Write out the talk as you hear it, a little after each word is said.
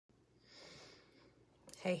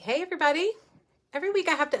Hey everybody. Every week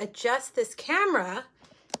I have to adjust this camera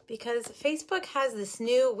because Facebook has this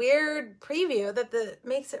new weird preview that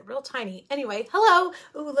makes it real tiny. Anyway, hello.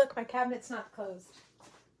 Ooh, look, my cabinet's not closed.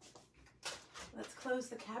 Let's close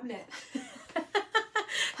the cabinet.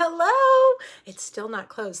 Hello. It's still not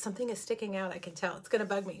closed. Something is sticking out, I can tell. It's going to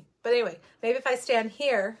bug me. But anyway, maybe if I stand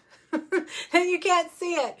here, then you can't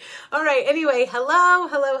see it. All right. Anyway,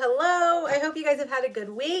 hello. I hope you guys have had a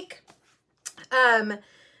good week.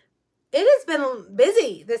 It has been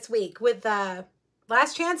busy this week with the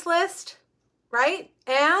last chance list, right?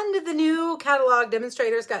 And the new catalog.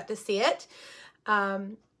 Demonstrators got to see it. I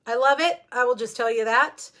love it. I will just tell you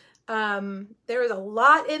that. There is a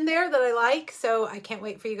lot in there that I like, so I can't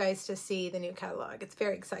wait for you guys to see the new catalog. It's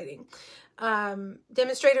very exciting.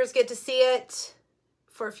 Demonstrators get to see it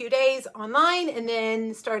for a few days online, and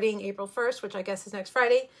then starting April 1st, which I guess is next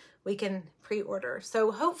Friday, we can pre-order.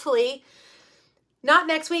 So hopefully, not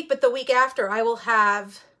next week, but the week after, I will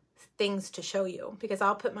have things to show you because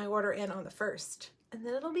I'll put my order in on the 1st, and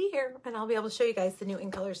then it'll be here, and I'll be able to show you guys the new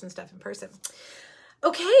ink colors and stuff in person.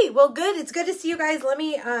 Okay, well, good. It's good to see you guys. Let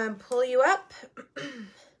me pull you up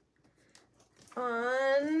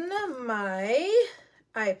on my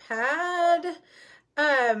iPad.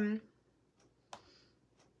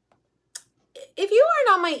 If you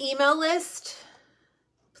aren't on my email list,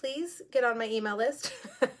 please get on my email list.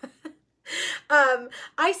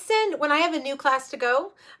 When I have a new class to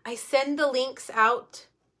go, I send the links out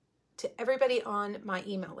to everybody on my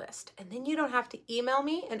email list. And then you don't have to email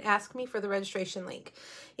me and ask me for the registration link.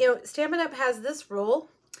 You know, Stampin' Up! Has this rule.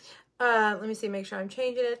 Let me see, make sure I'm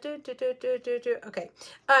changing it. Okay.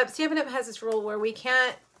 Stampin' Up! Has this rule where we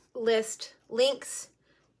can't list links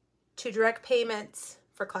to direct payments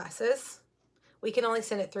for classes. We can only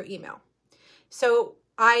send it through email. So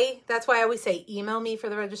that's why I always say email me for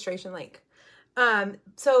the registration link.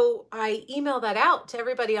 So I email that out to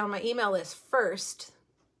everybody on my email list first,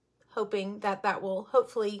 hoping that will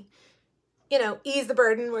hopefully, ease the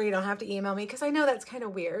burden where you don't have to email me. Cause I know that's kind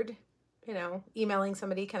of weird, emailing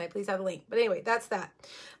somebody, can I please have a link? But anyway, that's that.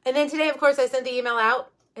 And then today, of course, I sent the email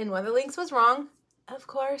out and one of the links was wrong, of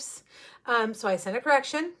course. So I sent a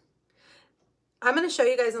correction. I'm going to show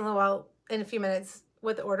you guys in a few minutes,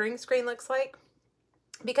 what the ordering screen looks like.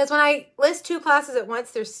 Because when I list 2 classes at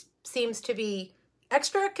once, there seems to be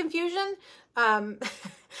extra confusion.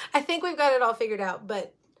 I think we've got it all figured out,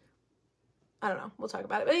 but I don't know. We'll talk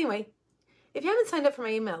about it. But anyway, if you haven't signed up for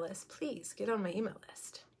my email list, please get on my email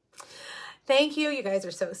list. Thank you. You guys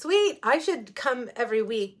are so sweet. I should come every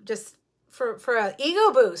week just for an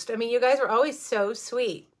ego boost. I mean, you guys are always so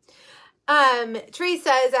sweet.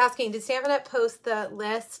 Teresa is asking, did Stampin' Up! Post the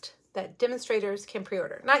list that demonstrators can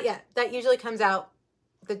pre-order? Not yet. That usually comes out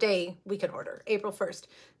the day we can order, April 1st.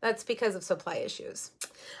 That's because of supply issues.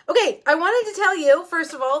 Okay, I wanted to tell you,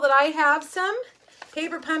 first of all, that I have some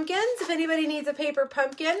paper pumpkins. If anybody needs a paper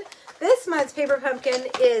pumpkin, this month's paper pumpkin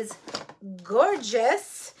is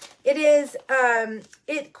gorgeous. It is,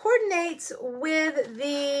 it coordinates with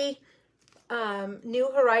the New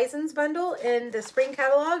Horizons bundle in the spring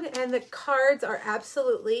catalog, and the cards are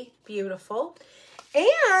absolutely beautiful.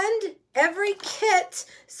 And every kit,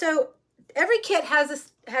 every kit has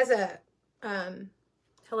a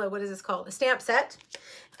what is this called? A stamp set,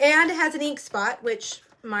 and it has an ink spot, which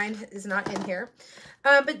mine is not in here.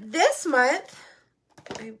 But this month,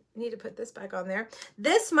 I need to put this back on there.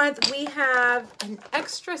 This month we have an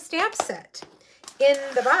extra stamp set in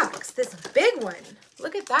the box. This big one.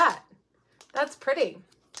 Look at that. That's pretty.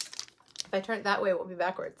 If I turn it that way, it will be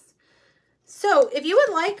backwards. So if you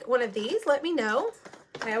would like one of these, let me know.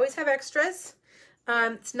 I always have extras.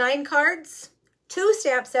 It's 9 cards, 2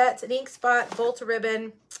 stamp sets, an ink spot, bolt of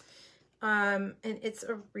ribbon, and it's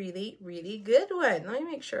a really, really good one. Let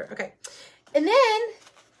me make sure. Okay. And then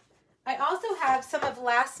I also have some of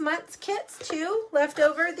last month's kits too left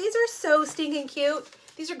over. These are so stinking cute.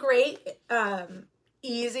 These are great,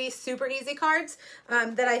 easy, super easy cards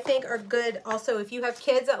that I think are good. Also, if you have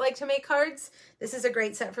kids that like to make cards, this is a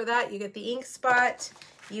great set for that. You get the ink spot,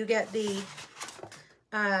 you get the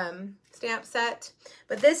stamp set,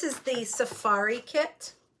 but this is the Safari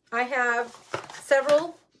kit. I have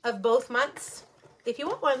several of both months. If you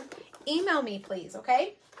want one, email me, please,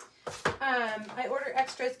 okay? I order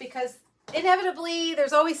extras because inevitably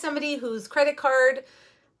there's always somebody whose credit card,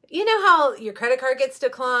 you know how your credit card gets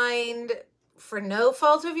declined for no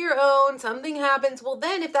fault of your own, something happens. Well,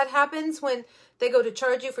 then if that happens when they go to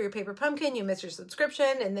charge you for your paper pumpkin, you miss your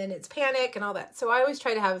subscription, and then it's panic and all that. So I always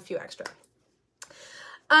try to have a few extra.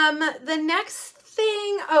 The next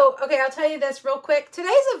thing, okay, I'll tell you this real quick.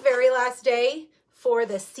 Today's the very last day for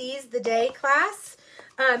the Seize the Day class.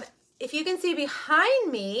 If you can see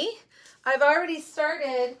behind me, I've already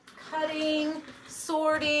started cutting,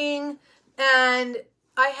 sorting, and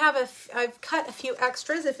I've cut a few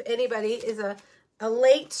extras if anybody is a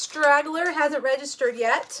late straggler, hasn't registered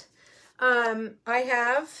yet. I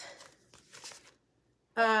have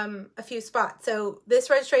a few spots. So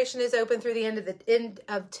this registration is open through the end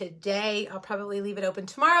of today. I'll probably leave it open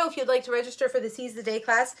tomorrow. If you'd like to register for the Seize the Day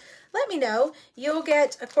class, let me know. You'll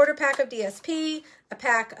get a quarter pack of DSP, a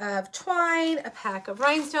pack of twine, a pack of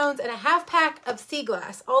rhinestones, and a half pack of sea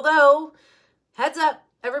glass. Although, heads up,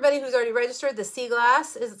 everybody who's already registered, the sea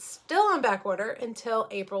glass is still on back order until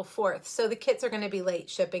April 4th. So the kits are going to be late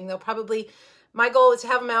shipping. They'll probably, my goal is to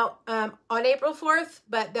have them out on April 4th,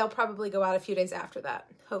 but they'll probably go out a few days after that.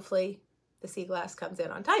 Hopefully the sea glass comes in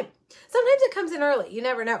on time. Sometimes it comes in early. You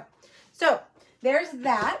never know. So there's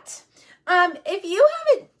that. If you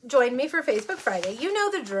haven't joined me for Facebook Friday, you know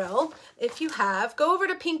the drill. If you have, go over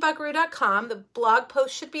to pinkbuckaroo.com. The blog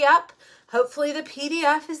post should be up. Hopefully the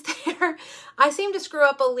PDF is there. I seem to screw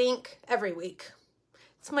up a link every week.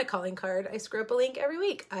 It's my calling card. I screw up a link every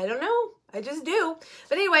week. I don't know. I just do.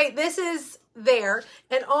 But anyway, this is there.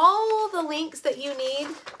 And all the links that you need,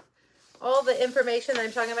 all the information that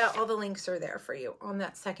I'm talking about, all the links are there for you on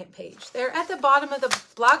that second page. They're at the bottom of the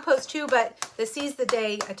blog post too, but the Seize the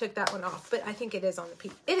Day, I took that one off, but I think it is on the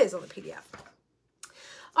PDF.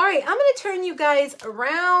 All right, I'm going to turn you guys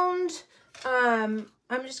around. I'm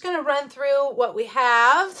just going to run through what we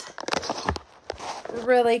have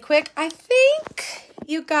really quick. I think,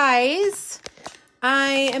 you guys,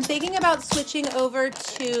 I am thinking about switching over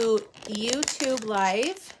to YouTube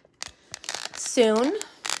Live soon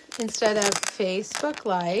instead of Facebook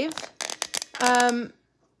Live. I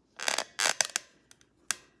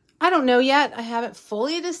don't know yet. I haven't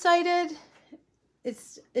fully decided.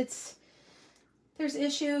 There's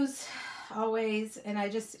issues always, and I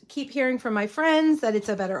just keep hearing from my friends that it's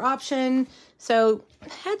a better option. So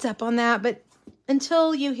heads up on that, but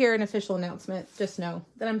until you hear an official announcement, just know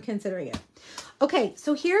that I'm considering it. Okay,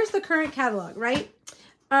 so here's the current catalog, right?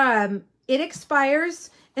 It expires,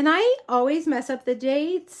 and I always mess up the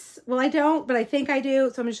dates. Well, I don't, but I think I do,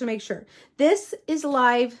 so I'm just gonna make sure. This is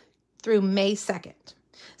live through May 2nd.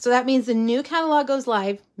 So that means the new catalog goes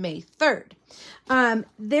live May 3rd.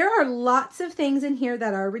 There are lots of things in here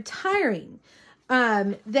that are retiring.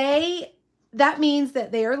 That means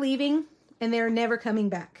that they are leaving and they're never coming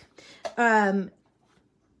back. I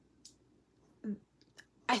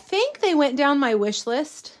think they went down my wish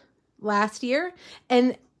list last year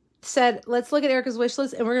and said, let's look at Erica's wish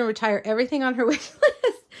list and we're going to retire everything on her wish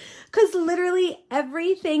list. Because literally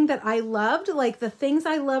everything that I loved, like the things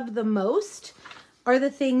I loved the most, are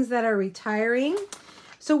the things that are retiring.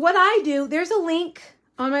 So what I do, there's a link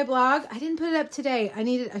on my blog. I didn't put it up today.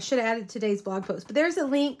 I should have added today's blog post, but there's a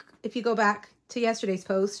link if you go back to yesterday's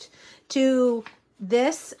post to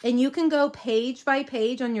this, and you can go page by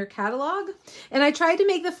page on your catalog. And I tried to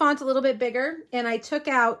make the font a little bit bigger, and I took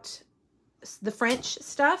out the French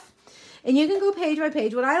stuff. And you can go page by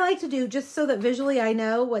page. What I like to do, just so that visually I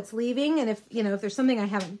know what's leaving, and if there's something I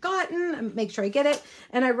haven't gotten, make sure I get it.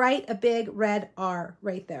 And I write a big red R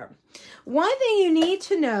right there. One thing you need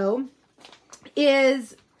to know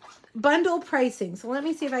is bundle pricing. So let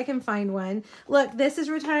me see if I can find one. Look, this is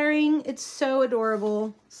retiring. It's so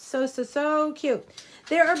adorable. So cute.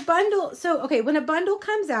 There are bundles. So, okay, when a bundle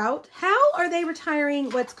comes out, how are they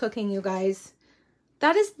retiring what's cooking, you guys?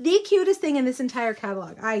 That is the cutest thing in this entire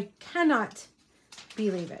catalog. I cannot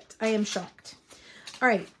believe it. I am shocked. All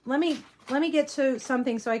right, let me get to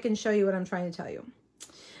something so I can show you what I'm trying to tell you.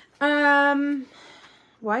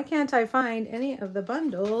 Why can't I find any of the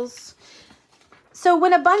bundles? So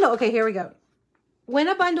when a bundle, okay, here we go. When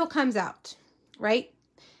a bundle comes out, right?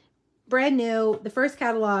 Brand new, the first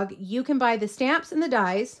catalog, you can buy the stamps and the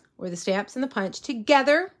dies, or the stamps and the punch,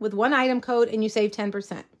 together with one item code, and you save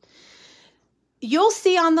 10%. You'll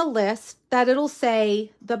see on the list that it'll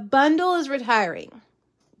say the bundle is retiring,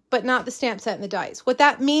 but not the stamp set and the dies. What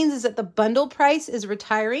that means is that the bundle price is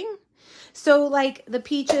retiring. So like the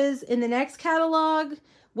peaches in the next catalog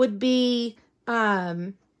would be,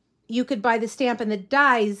 you could buy the stamp and the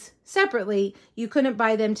dies separately. You couldn't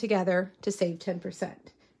buy them together to save 10%.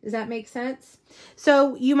 Does that make sense?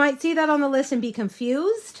 So you might see that on the list and be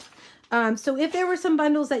confused. So if there were some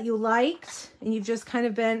bundles that you liked and you've just kind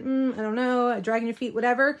of been, I don't know, dragging your feet,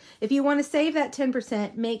 whatever. If you want to save that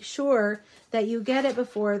 10%, make sure that you get it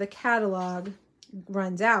before the catalog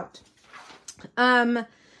runs out. I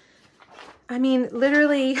mean,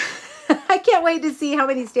 literally, I can't wait to see how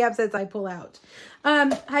many stamp sets I pull out.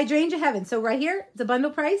 Hydrangea Heaven. So right here, the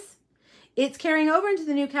bundle price It's carrying over into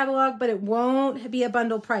the new catalog, but it won't be a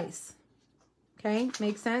bundle price. Okay,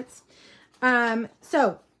 makes sense?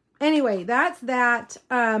 So anyway, that's that.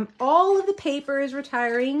 All of the paper is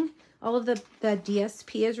retiring. All of the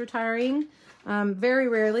DSP is retiring. Very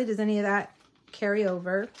rarely does any of that carry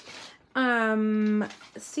over.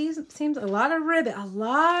 Seems a lot of ribbon, a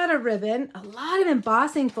lot of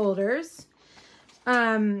embossing folders.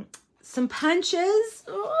 Some punches.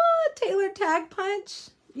 Oh, Taylor tag punch.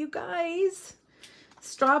 You guys.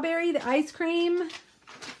 Strawberry, the ice cream.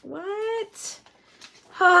 What?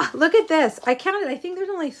 Look at this. I counted. I think there's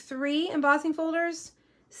only 3 embossing folders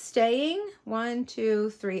staying. 1,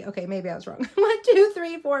 2, 3. Okay, maybe I was wrong. 1, 2,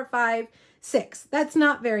 3, 4, 5, 6. That's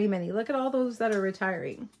not very many. Look at all those that are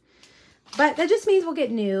retiring. But that just means we'll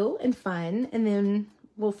get new and fun, and then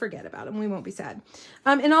we'll forget about them. We won't be sad.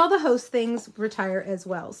 And all the host things retire as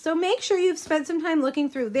well. So make sure you've spent some time looking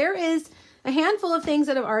through. There is a handful of things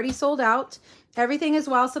that have already sold out. Everything is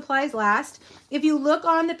while supplies last. If you look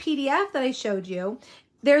on the PDF that I showed you,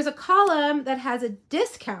 there's a column that has a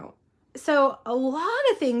discount. So a lot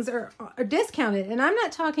of things are discounted, and I'm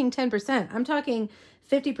not talking 10%. I'm talking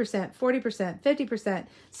 50%, 40%, 50%.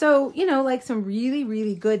 So, you know, like some really,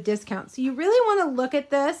 really good discounts. So you really want to look at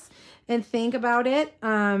this and think about it.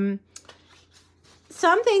 Some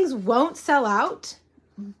things won't sell out,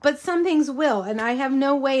 but some things will. And I have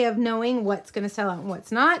no way of knowing what's going to sell out and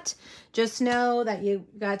what's not. Just know that you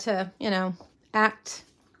got to, you know, act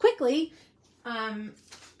quickly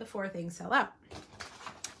before things sell out.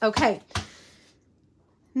 Okay.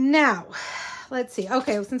 Now, let's see.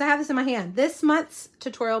 Okay, since I have this in my hand, this month's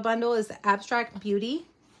tutorial bundle is the Abstract Beauty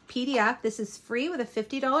PDF. This is free with a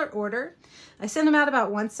 $50 order. I send them out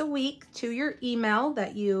about once a week to your email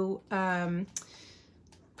that you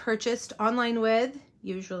purchased online with,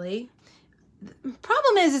 usually. The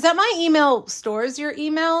problem is that my email stores your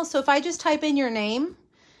email. So if I just type in your name,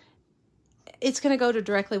 it's going to go to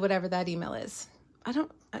directly whatever that email is.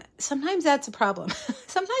 Sometimes that's a problem.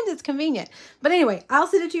 Sometimes it's convenient. But anyway, I'll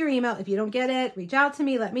send it to your email. If you don't get it, reach out to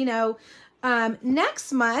me. Let me know.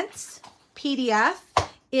 Next month's PDF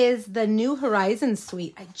is the New Horizons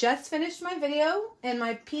Suite. I just finished my video and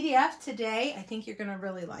my PDF today. I think you're going to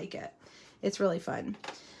really like it. It's really fun.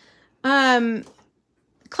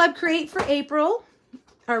 Club Create for April.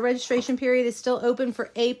 Our registration period is still open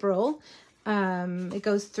for April. It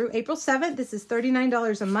goes through April 7th. This is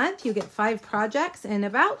 $39 a month. You get 5 projects and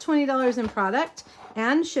about $20 in product,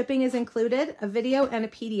 and shipping is included, a video and a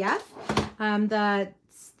PDF.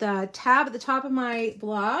 The tab at the top of my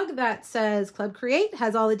blog that says Club Create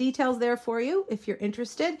has all the details there for you if you're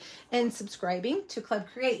interested in subscribing to Club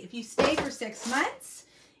Create. If you stay for 6 months,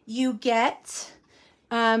 you get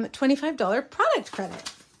 $25 product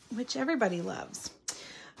credit, which everybody loves.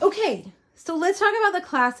 Okay. So let's talk about the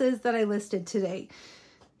classes that I listed today.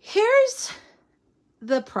 Here's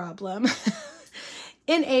the problem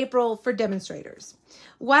in April for demonstrators.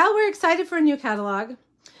 While we're excited for a new catalog,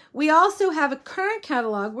 we also have a current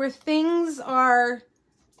catalog where things are,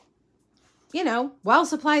 you know, while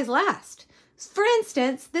supplies last. For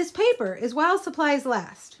instance, this paper is while supplies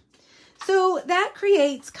last. So that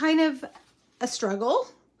creates kind of a struggle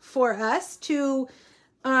for us to,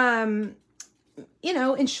 you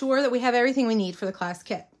know, ensure that we have everything we need for the class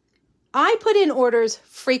kit. I put in orders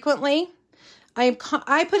frequently. I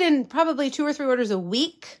put in probably 2 or 3 orders a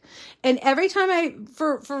week. And every time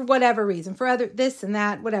for whatever reason, for this and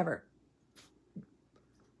that, whatever.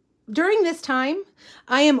 During this time,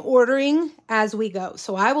 I am ordering as we go.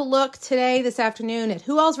 So I will look today, this afternoon, at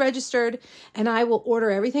who else registered, and I will order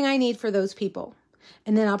everything I need for those people.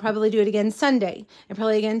 And then I'll probably do it again Sunday and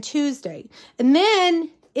probably again Tuesday. And then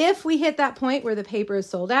if we hit that point where the paper is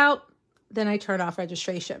sold out, then I turn off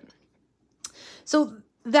registration. So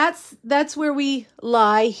that's where we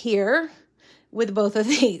lie here with both of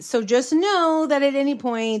these. So just know that at any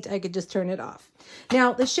point I could just turn it off.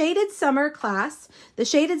 Now, the Shaded Summer class, the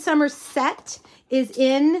Shaded Summer set is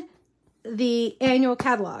in the annual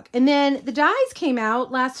catalog. And then the dies came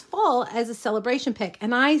out last fall as a celebration pick.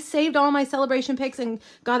 And I saved all my celebration picks and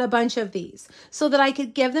got a bunch of these so that I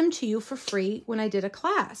could give them to you for free when I did a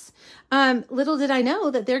class. Little did I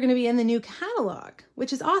know that they're going to be in the new catalog,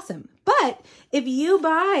 which is awesome. But if you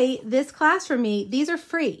buy this class from me, these are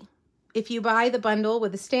free. If you buy the bundle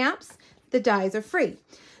with the stamps, the dies are free.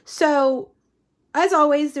 So as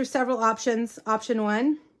always, there's several options. Option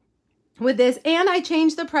 1. With this, and I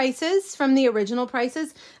changed the prices from the original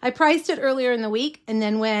prices. I priced it earlier in the week, and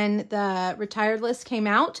then when the retired list came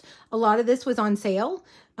out, a lot of this was on sale.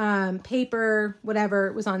 Paper,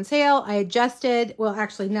 whatever, was on sale. I adjusted. Well,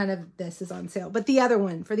 actually, none of this is on sale, but the other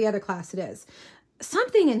one, for the other class, it is.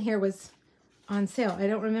 Something in here was on sale. I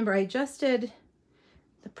don't remember. I adjusted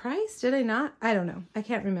the price. Did I not? I don't know. I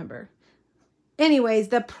can't remember. Anyways,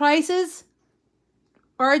 the prices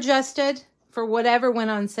are adjusted for whatever went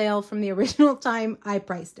on sale from the original time I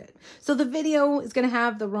priced it. So the video is going to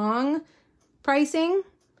have the wrong pricing.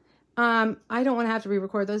 I don't want to have to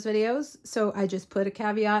re-record those videos, so I just put a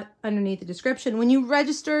caveat underneath the description. When you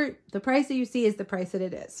register, the price that you see is the price that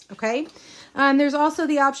it is, okay? There's also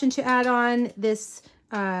the option to add on this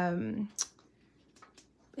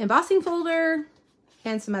embossing folder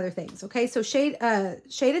and some other things, okay? So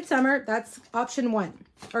Shaded Summer, that's option 1,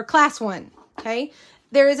 or class 1, okay?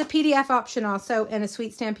 There is a PDF option also, and a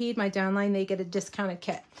Sweet Stampede, my downline, they get a discounted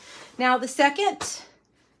kit. Now, the second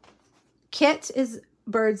kit is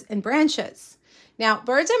Birds and Branches. Now,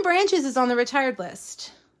 Birds and Branches is on the retired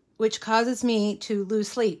list, which causes me to lose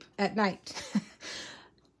sleep at night.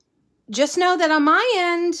 Just know that on my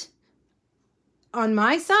end, on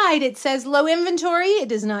my side, it says low inventory. It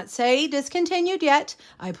does not say discontinued yet.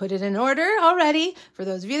 I put it in order already. For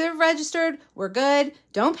those of you that have registered, we're good.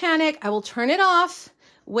 Don't panic. I will turn it off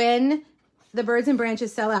when the Birds and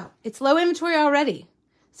Branches sell out. It's low inventory already.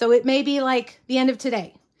 So it may be like the end of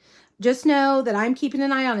today. Just know that I'm keeping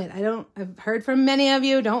an eye on it. I've heard from many of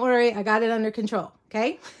you. Don't worry. I got it under control.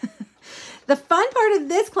 Okay. The fun part of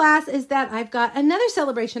this class is that I've got another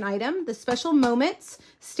celebration item, the Special Moments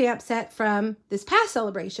stamp set from this past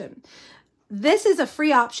celebration. This is a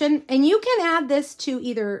free option, and you can add this to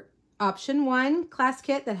either option 1 class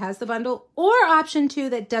kit that has the bundle or option 2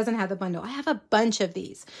 that doesn't have the bundle. I have a bunch of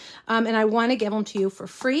these, and I want to give them to you for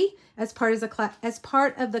free as part of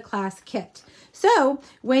the class kit. So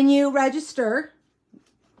when you register,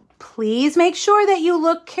 please make sure that you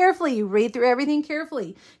look carefully. You read through everything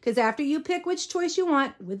carefully, because after you pick which choice you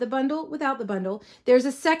want, with the bundle, without the bundle, there's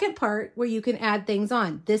a second part where you can add things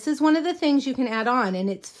on. This is one of the things you can add on, and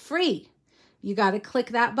it's free. You got to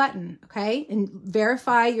click that button, okay? And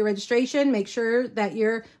verify your registration. Make sure that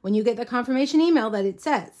when you get the confirmation email that it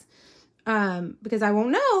says, because I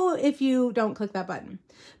won't know if you don't click that button.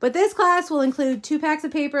 But this class will include 2 packs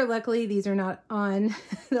of paper. Luckily, these are not on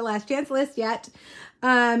the last chance list yet.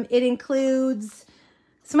 It includes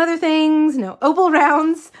some other things, opal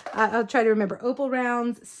rounds. I'll try to remember opal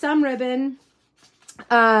rounds, some ribbon,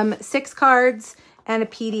 6 cards, and a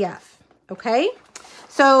PDF. Okay.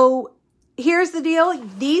 So here's the deal.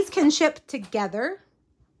 These can ship together.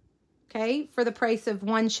 Okay. For the price of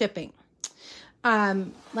 1 shipping.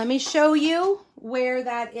 Let me show you where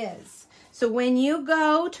that is. So when you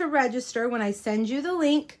go to register, when I send you the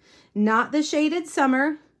link, not the Shaded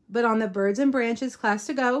Summer, but on the Birds and Branches class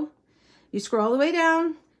to go, you scroll all the way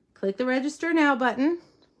down, click the Register Now button,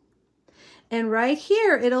 and right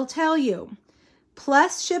here it'll tell you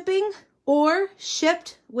plus shipping or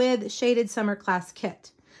shipped with Shaded Summer class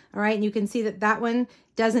kit. All right, and you can see that that one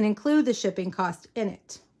doesn't include the shipping cost in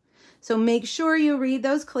it. So make sure you read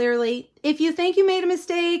those clearly. If you think you made a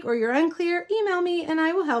mistake or you're unclear, email me and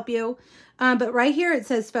I will help you. But right here it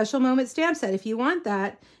says Special Moment Stamp Set. If you want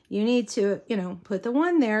that, you need to, put the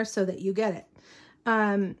 1 there so that you get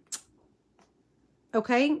it.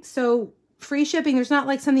 Okay, so free shipping, there's not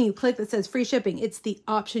like something you click that says free shipping. It's the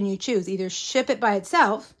option you choose. Either ship it by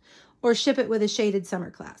itself or ship it with a Shaded Summer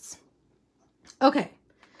class. Okay,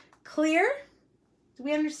 clear? Do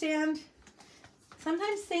we understand?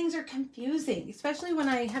 Sometimes things are confusing, especially when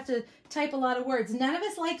I have to type a lot of words. None of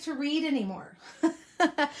us like to read anymore.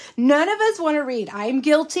 None of us want to read. I am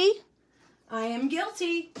guilty. I am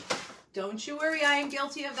guilty. Don't you worry, I am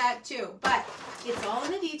guilty of that too. But it's all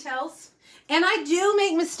in the details. And I do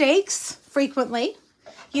make mistakes frequently.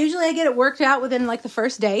 Usually I get it worked out within like the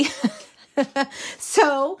first day.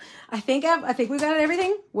 So I think we got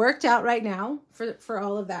everything worked out right now for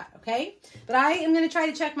all of that, okay? But I am going to try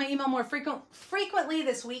to check my email more frequently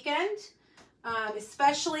this weekend.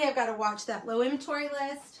 Especially I've got to watch that low inventory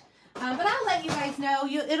list. But I'll let you guys know.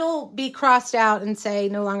 It'll be crossed out and say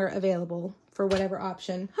no longer available for whatever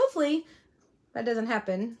option. Hopefully that doesn't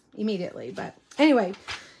happen immediately. But anyway,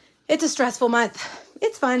 it's a stressful month.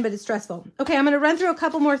 It's fun, but it's stressful. Okay, I'm going to run through a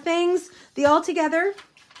couple more things. The All Together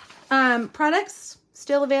products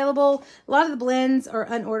still available. A lot of the blends are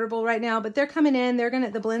unorderable right now, but they're coming in.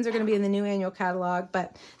 The blends are going to be in the new annual catalog,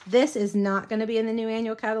 but this is not going to be in the new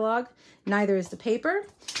annual catalog. Neither is the paper.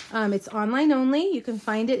 It's online only. You can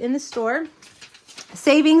find it in the store.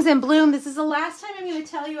 Savings and Bloom. This is the last time I'm going to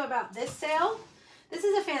tell you about this sale. This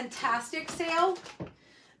is a fantastic sale.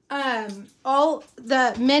 All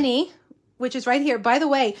the mini, which is right here. By the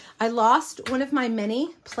way, I lost one of my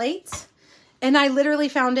mini plates, and I literally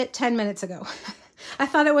found it 10 minutes ago. I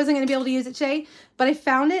thought I wasn't going to be able to use it today, but I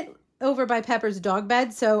found it over by Pepper's dog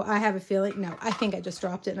bed, so I have a feeling, no, I think I just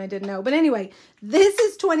dropped it and I didn't know. But anyway, this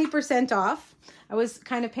is 20% off. I was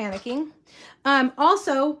kind of panicking.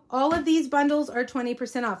 Also, all of these bundles are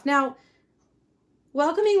 20% off. Now,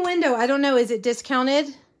 welcoming window, I don't know, is it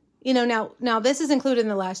discounted? You know, now this is included in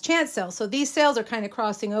the last chance sale, so these sales are kind of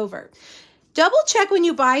crossing over. Double check when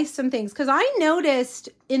you buy some things, because I noticed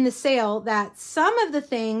in the sale that some of the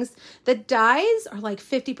things, the dies are like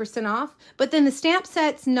 50% off, but then the stamp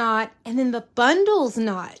set's not, and then the bundle's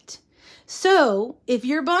not. So if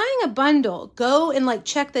you're buying a bundle, go and like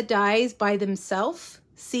check the dies by themselves,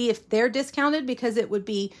 see if they're discounted, because it would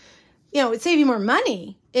be, you know, it would save you more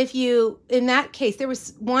money if you, in that case, there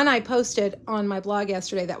was one I posted on my blog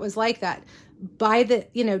yesterday that was like that. Buy the,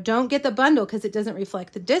 you know, don't get the bundle because it doesn't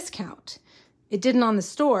reflect the discount. It didn't on the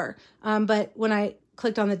store, but when I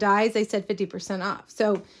clicked on the dies, they said 50% off.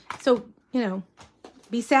 So you know,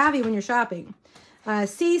 be savvy when you're shopping.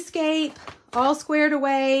 Seascape, all squared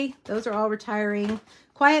away. Those are all retiring.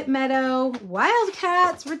 Quiet Meadow,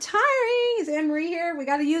 Wildcats, retiring. Is Anne-Marie here? We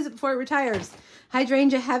got to use it before it retires.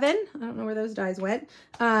 Hydrangea Heaven. I don't know where those dies went.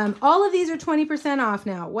 All of these are 20% off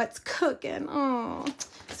now. What's cooking? Oh,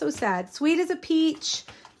 so sad. Sweet as a Peach,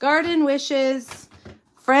 Garden Wishes,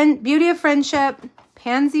 Beauty of Friendship,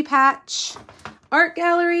 Pansy Patch, Art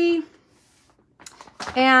Gallery,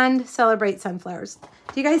 and Celebrate Sunflowers.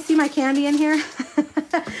 Do you guys see my candy in here?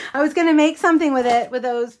 I was going to make something with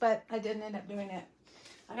those, but I didn't end up doing it.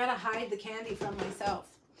 I got to hide the candy from myself.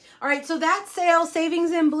 All right, so that sale,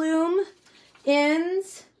 Savings in Bloom,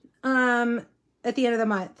 ends at the end of the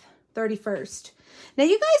month, 31st. Now,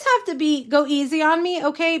 you guys have to go easy on me,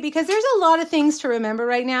 okay? Because there's a lot of things to remember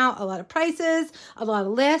right now. A lot of prices, a lot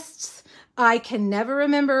of lists. I can never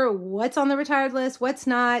remember what's on the retired list, what's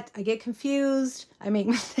not. I get confused. I make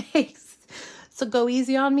mistakes. So go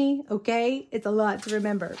easy on me, okay? It's a lot to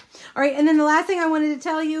remember. All right, and then the last thing I wanted to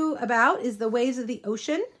tell you about is the Waves of the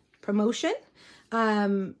Ocean promotion.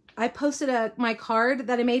 I posted my card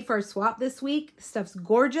that I made for a swap this week. Stuff's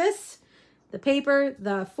gorgeous. The paper,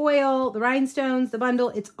 the foil, the rhinestones, the bundle,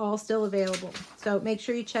 it's all still available. So make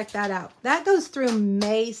sure you check that out. That goes through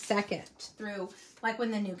May 2nd, through like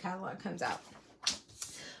when the new catalog comes out.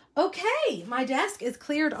 Okay, my desk is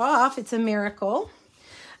cleared off. It's a miracle.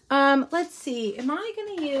 Let's see. I'm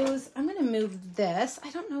going to move this. I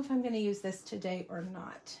don't know if I'm going to use this today or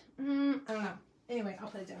not. I don't know. Anyway, I'll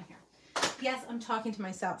put it down here. Yes, I'm talking to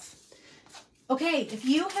myself. Okay, if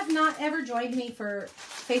you have not ever joined me for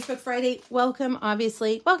Facebook Friday, welcome,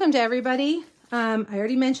 obviously. Welcome to everybody. I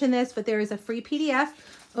already mentioned this, but there is a free PDF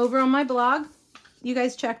over on my blog. You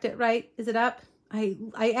guys checked it, right? Is it up? I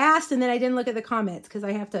asked, and then I didn't look at the comments because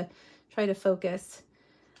I have to try to focus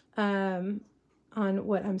on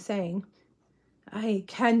what I'm saying. I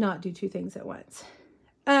cannot do two things at once.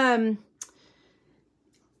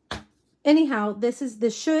 Anyhow,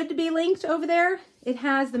 this should be linked over there. It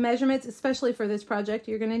has the measurements, especially for this project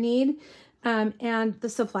you're going to need, and the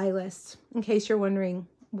supply list, in case you're wondering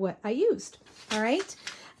what I used. All right.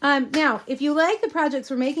 Now, if you like the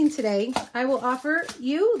projects we're making today, I will offer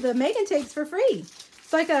you the Megan Takes for free.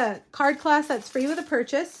 It's like a card class that's free with a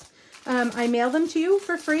purchase. I mail them to you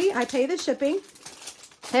for free. I pay the shipping.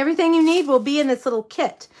 Everything you need will be in this little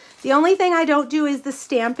kit. The only thing I don't do is the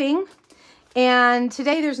stamping. And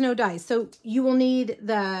today there's no dies. So you will need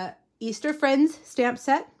the Easter Friends stamp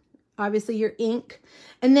set, obviously your ink.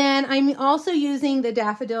 And then I'm also using the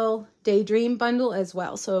Daffodil Daydream bundle as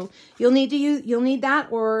well. So you'll need that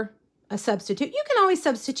or a substitute. You can always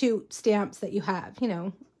substitute stamps that you have, you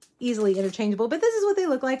know, easily interchangeable, but this is what they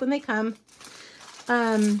look like when they come.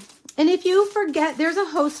 And if you forget, there's a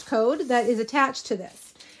host code that is attached to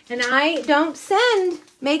this. And I don't send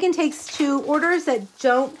Megan Takes to orders that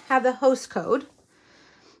don't have the host code.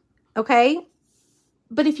 Okay?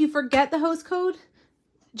 But if you forget the host code,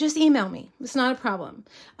 just email me. It's not a problem.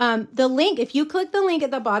 The link, if you click the link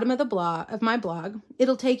at the bottom of my blog,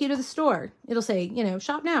 it'll take you to the store. It'll say, you know,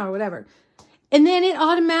 shop now or whatever. And then it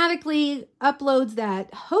automatically uploads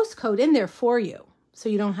that host code in there for you. So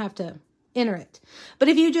you don't have to enter it. But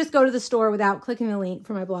if you just go to the store without clicking the link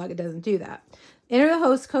for my blog, it doesn't do that. Enter the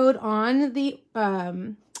host code on the,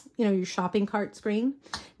 your shopping cart screen.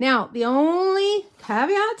 Now, the only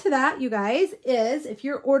caveat to that, you guys, is if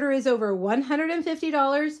your order is over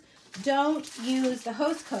 $150, don't use the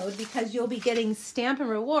host code because you'll be getting Stamp and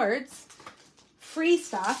Rewards, free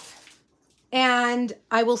stuff, and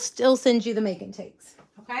I will still send you the Megan Takes,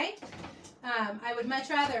 okay? I would much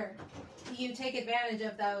rather you take advantage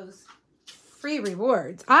of those free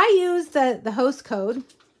rewards. I use the host code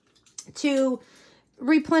to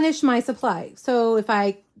replenish my supply. So if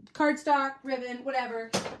I cardstock, ribbon,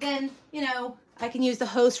 whatever, then, you know, I can use the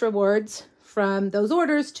host rewards from those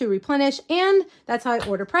orders to replenish, and that's how I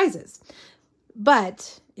order prizes.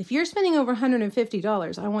 But if you're spending over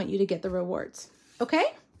 $150, I want you to get the rewards. Okay?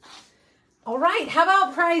 All right, how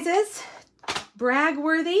about prizes?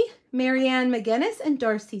 Bragworthy, Marianne McGinnis, and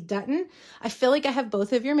Darcy Dutton. I feel like I have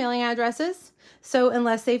both of your mailing addresses, so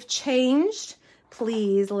unless they've changed,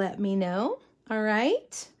 please let me know. All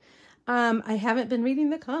right? I haven't been reading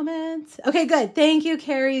the comments. Okay, good. Thank you,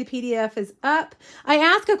 Carrie. The PDF is up. I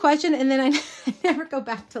ask a question and then I never go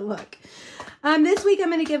back to look. This week I'm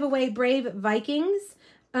going to give away Brave Vikings.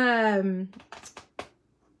 All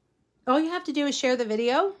you have to do is share the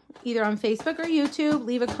video, either on Facebook or YouTube.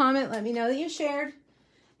 Leave a comment. Let me know that you shared.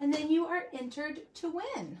 And then you are entered to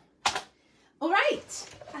win. All right.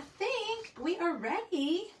 I think we are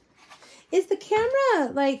ready. Is the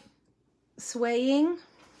camera, like, swaying?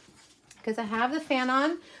 Because I have the fan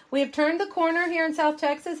on. We have turned the corner here in South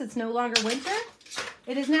Texas. It's no longer winter.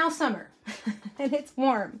 It is now summer. And it's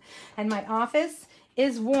warm. And my office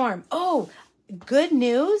is warm. Oh, good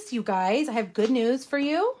news, you guys. I have good news for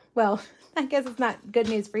you. Well, I guess it's not good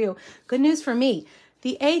news for you. Good news for me.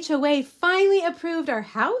 The HOA finally approved our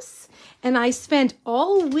house. And I spent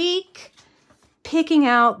all week picking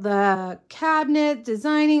out the cabinet,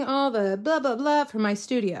 designing all the blah, blah, blah for my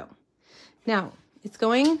studio. Now, it's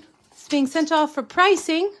being sent off for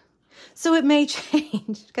pricing, so it may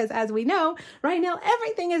change because, as we know, right now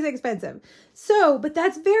everything is expensive. So, but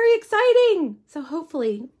that's very exciting. So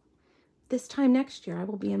hopefully this time next year I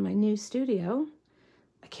will be in my new studio.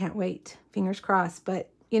 I can't wait. Fingers crossed, but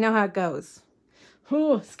you know how it goes.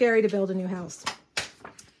 Oh, scary to build a new house.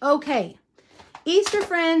 Okay. Easter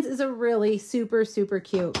Friends is a really super, super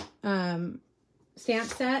cute stamp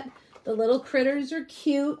set. The little critters are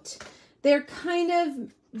cute. They're kind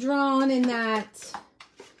of drawn in that,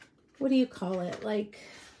 what do you call it? Like,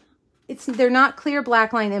 they're not clear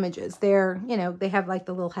black line images. They're, you know, they have like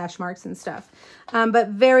the little hash marks and stuff, but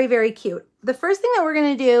very, very cute. The first thing that we're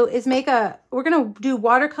going to do is we're going to do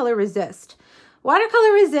watercolor resist.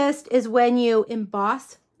 Watercolor resist is when you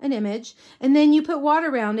emboss an image and then you put water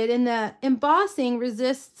around it, and the embossing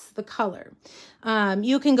resists the color.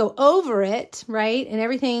 You can go over it, right? And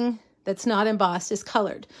everything that's not embossed is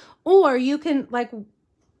colored. Or you can, like,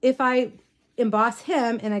 if I emboss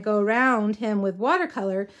him and I go around him with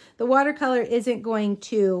watercolor, the watercolor isn't going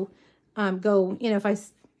to go, you know, if I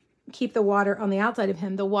keep the water on the outside of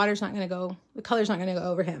him, the color's not going to go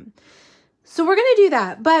over him. So we're going to do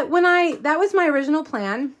that. But that was my original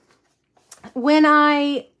plan. When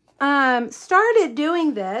I started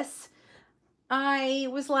doing this, I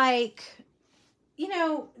was like, you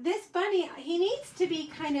know, this bunny, he needs to be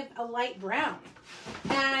kind of a light brown.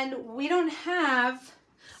 And we don't have...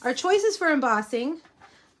 Our choices for embossing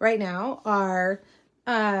right now are,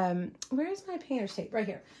 where's my painter's tape? Right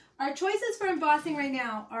here. Our choices for embossing right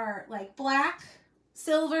now are like black,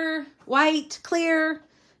 silver, white, clear,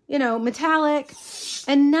 you know, metallic,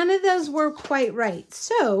 and none of those were quite right.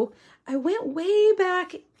 So I went way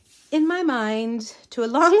back in my mind to a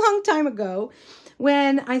long, long time ago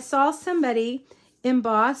when I saw somebody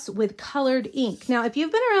emboss with colored ink. Now, if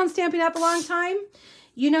you've been around Stampin' Up! A long time,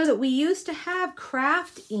 you know that we used to have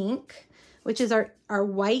craft ink, which is our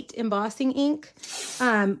white embossing ink.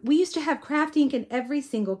 We used to have craft ink in every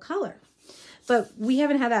single color, but we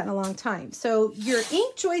haven't had that in a long time. So your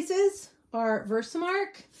ink choices are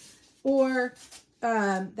Versamark or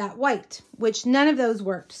that white, which none of those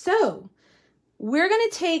worked. So we're going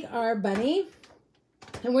to take our bunny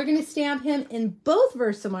and we're going to stamp him in both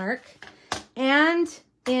Versamark and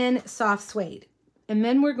in soft suede. And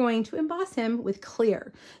then we're going to emboss him with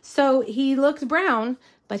clear. So he looks brown,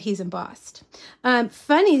 but he's embossed.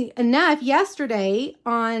 Funny enough, yesterday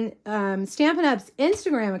on Stampin' Up's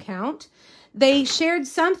Instagram account, they shared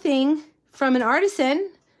something from an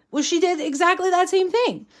artisan. Well, she did exactly that same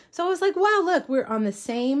thing. So I was like, wow, look, we're on the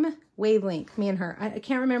same wavelength, me and her. I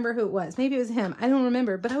can't remember who it was. Maybe it was him. I don't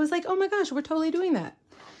remember. But I was like, oh my gosh, we're totally doing that.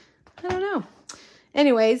 I don't know.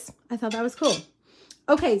 Anyways, I thought that was cool.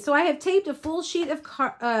 Okay, so I have taped a full sheet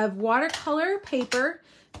of watercolor paper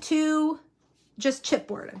to just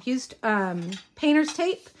chipboard. I've used painter's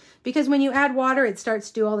tape because when you add water, it starts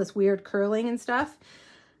to do all this weird curling and stuff.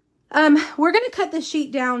 We're going to cut the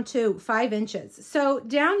sheet down to 5 inches. So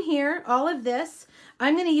down here, all of this,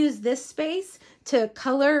 I'm going to use this space to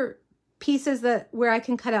color pieces where I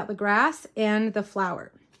can cut out the grass and the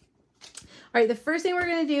flower. All right, the first thing we're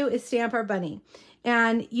going to do is stamp our bunny.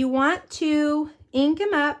 And you want to ink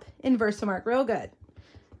him up in Versamark real good.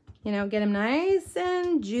 You know, get him nice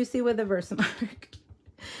and juicy with the Versamark.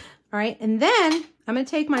 All right, and then I'm gonna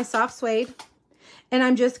take my soft suede and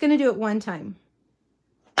I'm just gonna do it one time.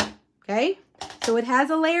 Okay, so it has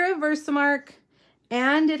a layer of Versamark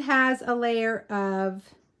and it has a layer of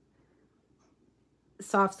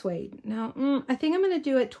soft suede. Now, I think I'm gonna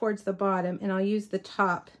do it towards the bottom and I'll use the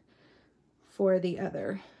top for the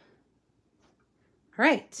other. All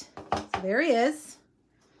right, so there he is.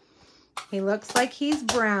 He looks like he's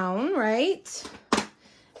brown, right?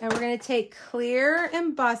 And we're gonna take clear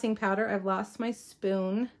embossing powder. I've lost my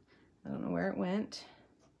spoon. I don't know where it went.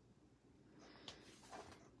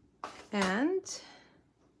 And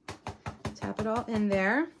tap it all in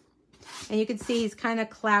there. And you can see he's kind of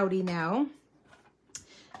cloudy now.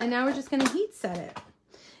 And now we're just gonna heat set it.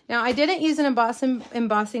 Now I didn't use an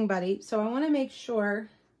embossing buddy, so I wanna make sure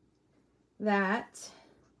that,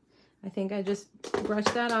 I think I just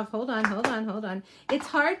brushed that off. Hold on, hold on, hold on. It's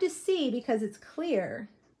hard to see because it's clear.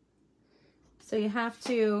 So you have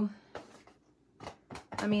to,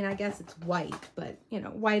 I mean, I guess it's white, but you know,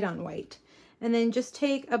 white on white. And then just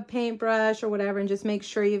take a paintbrush or whatever and just make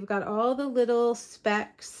sure you've got all the little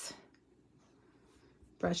specks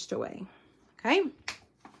brushed away. Okay.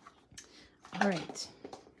 All right.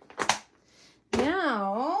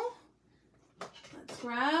 Now, let's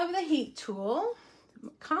grab the heat tool.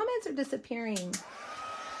 Comments are disappearing.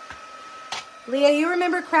 Leah, you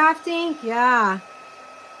remember crafting? Yeah.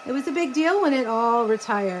 It was a big deal when it all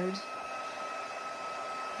retired.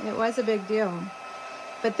 It was a big deal.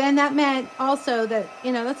 But then that meant also that,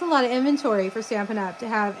 you know, that's a lot of inventory for Stampin' Up! To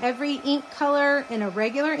have every ink color in a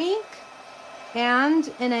regular ink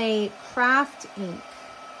and in a craft ink.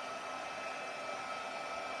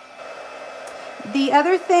 The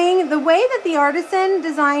other thing, the way that the artisan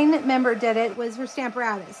design member did it was her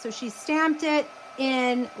Stamparatus. So she stamped it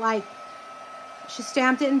in she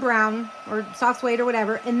stamped it in brown or soft suede or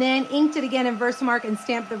whatever, and then inked it again in Versamark and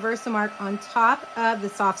stamped the Versamark on top of the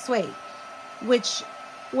soft suede, which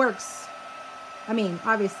works, I mean,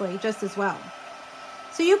 obviously just as well.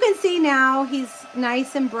 So you can see now he's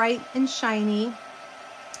nice and bright and shiny.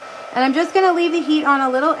 And I'm just gonna leave the heat on a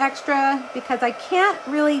little extra because I can't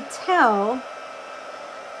really tell.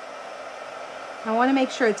 I wanna make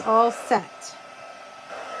sure it's all set.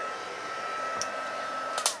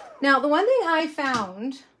 Now, the one thing I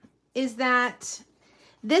found is that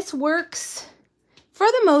this works for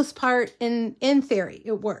the most part. In theory,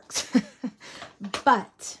 it works.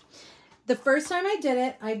 But the first time I did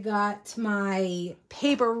it, I got my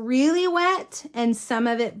paper really wet and some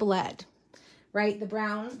of it bled, right?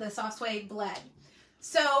 The soft suede bled.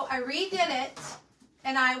 So I redid it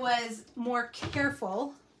and I was more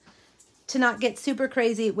careful to not get super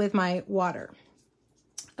crazy with my water.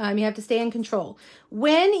 You have to stay in control.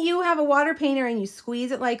 When you have a water painter and you squeeze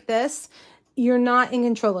it like this, you're not in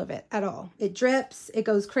control of it at all. It drips, it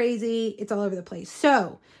goes crazy, it's all over the place.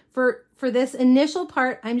 So for this initial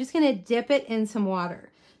part, I'm just gonna dip it in some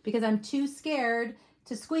water because I'm too scared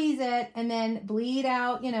to squeeze it and then bleed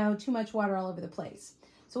out, you know, too much water all over the place.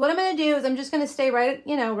 So what I'm gonna do is I'm just gonna stay right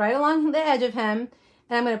along the edge of him,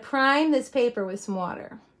 and I'm gonna prime this paper with some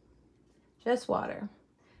water, just water.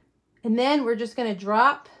 And then we're just gonna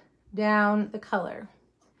drop down the color.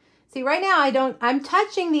 See, right now I'm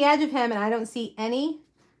touching the edge of him and I don't see any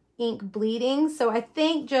ink bleeding. So I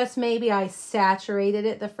think just maybe I saturated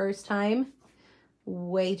it the first time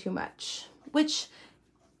way too much, which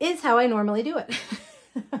is how I normally do it.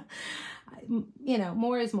 You know,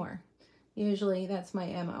 more is more. Usually that's my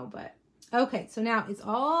MO, but okay. So now it's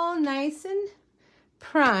all nice and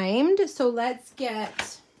primed. So let's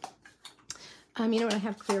get, you know what, I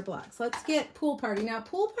have clear blocks. Let's get Pool Party. Now,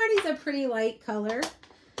 Pool Party is a pretty light color.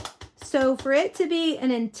 So for it to be an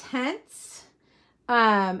intense,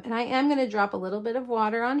 and I am going to drop a little bit of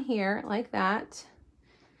water on here like that.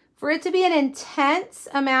 For it to be an intense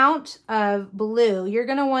amount of blue, you're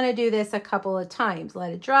going to want to do this a couple of times.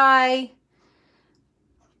 Let it dry.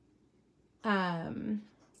 Then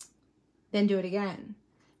do it again.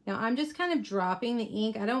 Now I'm just kind of dropping the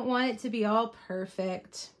ink. I don't want it to be all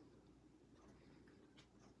perfect.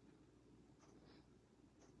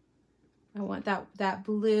 I want that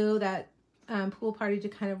blue, that Pool Party to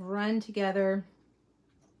kind of run together.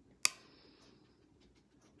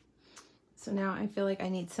 So now I feel like I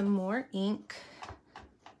need some more ink.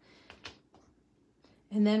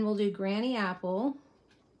 And then we'll do Granny Apple.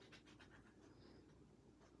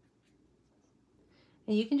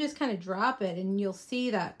 And you can just kind of drop it and you'll see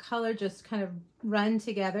that color just kind of run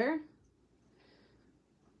together.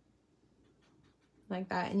 Like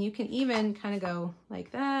that. And you can even kind of go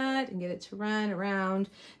like that and get it to run around.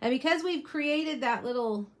 And because we've created that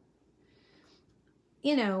little,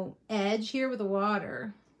 you know, edge here with the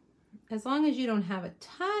water, as long as you don't have a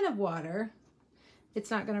ton of water,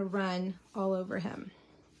 it's not going to run all over him.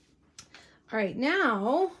 All right,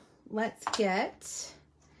 now let's get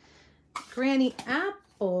Granny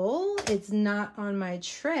Apple. It's not on my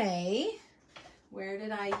tray. Where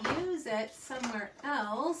did I use it? Somewhere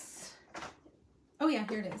else. Oh yeah,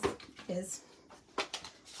 here it is. It is.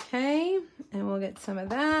 Okay, and we'll get some of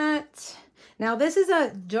that. Now this is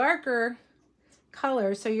a darker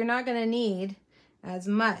color, so you're not going to need as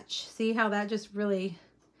much. See how that just really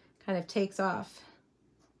kind of takes off.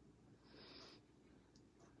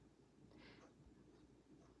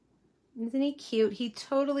 Isn't he cute? He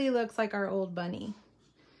totally looks like our old bunny.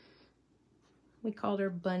 We called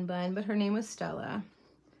her Bun Bun, but her name was Stella.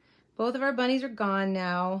 Both of our bunnies are gone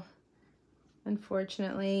now,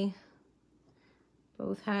 unfortunately.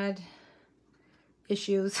 Both had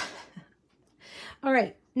issues. All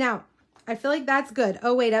right, now I feel like that's good.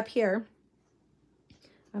 Oh wait, up here.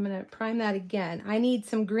 I'm gonna prime that again. I need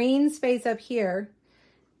some green space up here.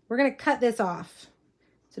 We're gonna cut this off,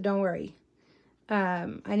 so don't worry.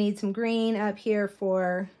 I need some green up here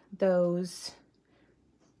for those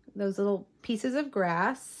little pieces of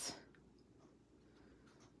grass.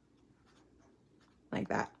 Like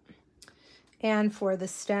that. And for the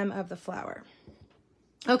stem of the flower.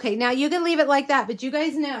 Okay, now you can leave it like that, but you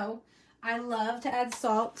guys know I love to add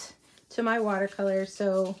salt to my watercolor,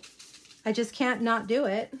 so I just can't not do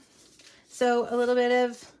it. So a little bit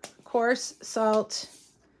of coarse salt,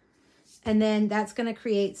 and then that's going to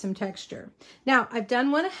create some texture. Now, I've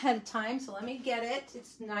done one ahead of time, so let me get it.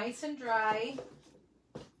 It's nice and dry.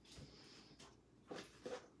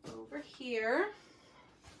 Over here.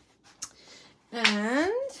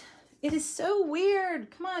 And it is so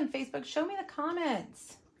weird. Come on, Facebook, show me the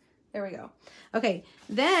comments. There we go. Okay,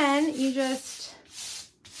 then you just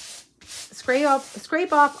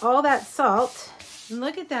scrape off all that salt. And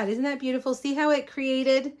look at that. Isn't that beautiful? See how it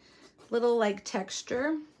created little like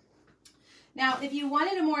texture? Now, if you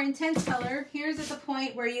wanted a more intense color, here's at the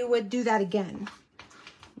point where you would do that again.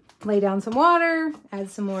 Lay down some water, add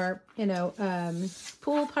some more,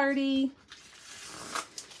 pool party,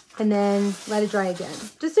 and then let it dry again.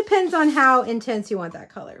 Just depends on how intense you want that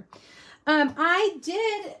color. I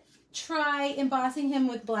did try embossing him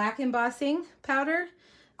with black embossing powder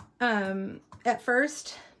at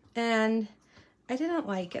first, and I didn't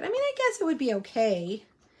like it. I mean, I guess it would be okay.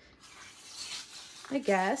 I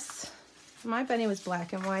guess. My bunny was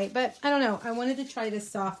black and white, but I don't know. I wanted to try this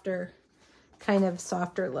softer, kind of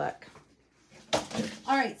softer look.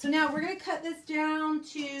 All right, so now we're going to cut this down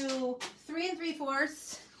to 3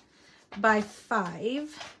 3/4 by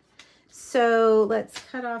 5. So let's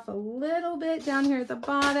cut off a little bit down here at the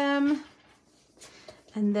bottom,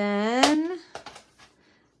 and then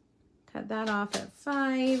cut that off at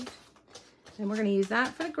 5. And we're going to use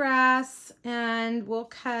that for the grass, and we'll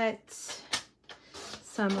cut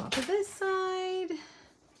some off of this side.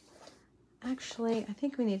 Actually, I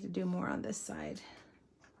think we need to do more on this side.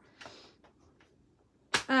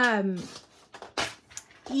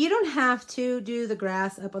 You don't have to do the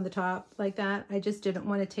grass up on the top like that. I just didn't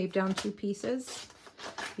want to tape down 2 pieces.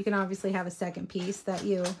 You can obviously have a second piece that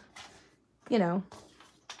you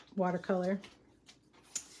watercolor.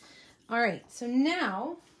 All right, so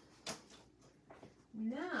now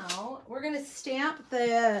we're going to stamp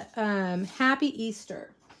the Happy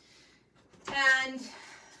Easter. And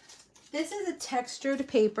this is a textured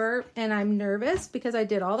paper, and I'm nervous because I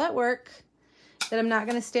did all that work that I'm not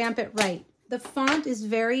going to stamp it right. The font is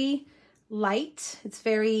very light. It's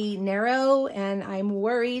very narrow, and I'm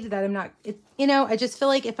worried that I'm not, I just feel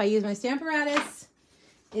like if I use my Stamparatus,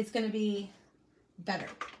 it's going to be better.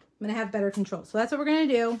 I'm going to have better control. So that's what we're going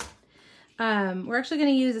to do. We're actually going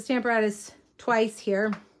to use the Stamparatus twice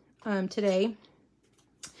here today.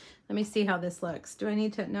 Let me see how this looks. Do I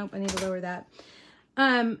need to, nope, I need to lower that.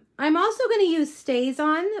 I'm also going to use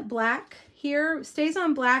StazOn black here.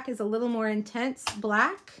 StazOn black is a little more intense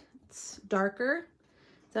black. It's darker.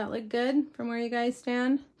 Does that look good from where you guys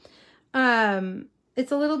stand?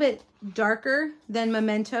 It's a little bit darker than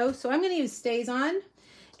Memento, so I'm going to use StazOn.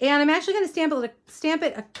 And I'm actually going to stamp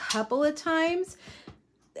it a couple of times.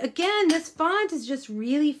 Again, this font is just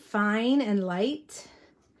really fine and light.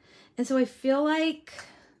 And so I feel like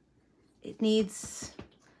it needs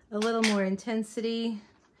a little more intensity.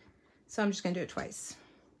 So I'm just going to do it twice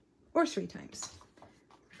or 3 times.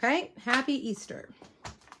 Okay, Happy Easter.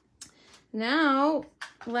 Now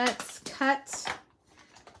let's cut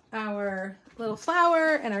our little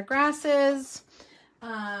flower and our grasses.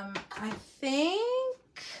 I think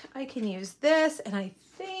I can use this, and I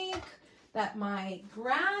think that my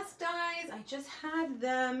grass dies, I just had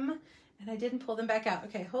them And I didn't pull them back out.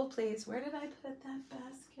 Okay, hold please. Where did I put that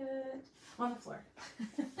basket? On the floor.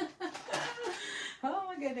 Oh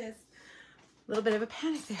my goodness. A little bit of a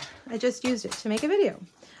panic there. I just used it to make a video.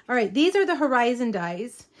 All right, these are the Horizon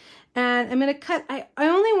dies. And I'm gonna cut, I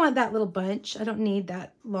only want that little bunch. I don't need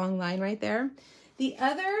that long line right there. The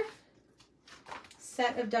other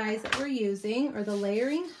set of dies that we're using are the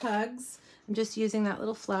Layering Hugs. I'm just using that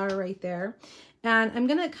little flower right there. And I'm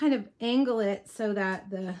gonna kind of angle it so that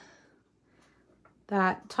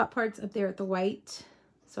that top part's up there at the white,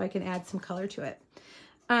 so I can add some color to it.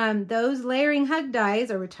 Those Layering Hug dies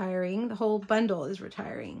are retiring. The whole bundle is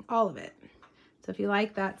retiring, all of it. So if you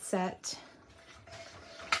like that set,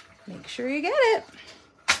 make sure you get it.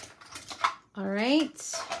 All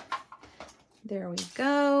right, there we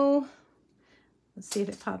go. Let's see if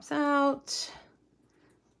it pops out.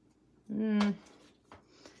 All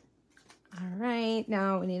right,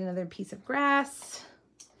 now we need another piece of grass.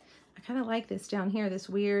 I kind of like this down here, this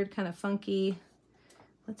weird kind of funky.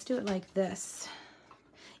 Let's do it like this.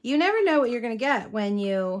 You never know what you're gonna get when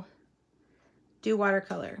you do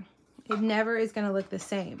watercolor. It never is gonna look the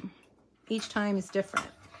same. Each time is different.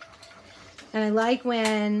 And I like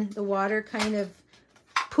when the water kind of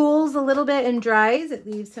pools a little bit and dries, it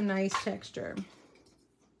leaves some nice texture.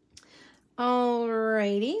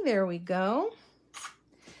 Alrighty, there we go.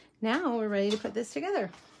 Now we're ready to put this together.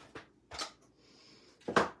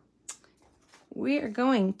 We are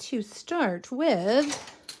going to start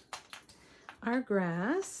with our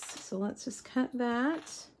grass. So let's just cut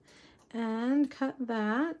that and cut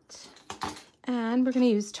that. And we're going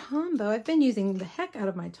to use Tombow. I've been using the heck out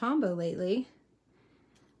of my Tombow lately.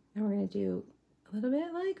 And we're going to do a little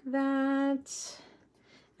bit like that.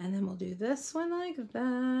 And then we'll do this one like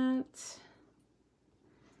that.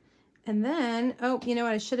 And then, oh, you know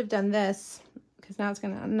what? I should have done this because now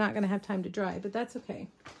I'm not going to have time to dry, but that's okay.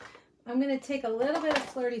 I'm going to take a little bit of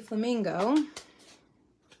Flirty Flamingo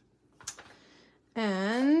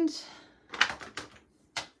and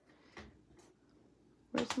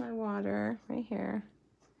where's my water? Right here.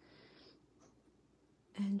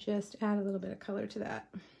 And just add a little bit of color to that.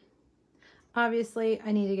 Obviously,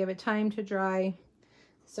 I need to give it time to dry,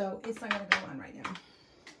 so it's not going to go on right now.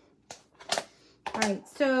 All right,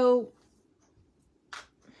 so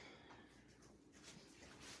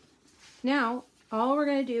now all we're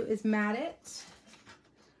going to do is mat it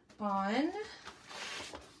on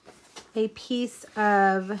a piece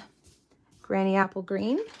of Granny Apple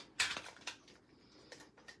Green.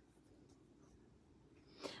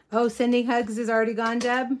 Oh, Sending Hugs is already gone,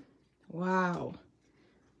 Deb? Wow,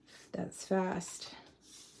 that's fast.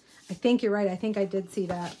 I think you're right. I think I did see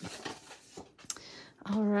that.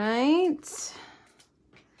 All right.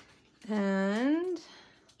 And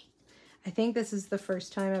I think this is the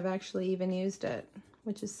first time I've actually even used it,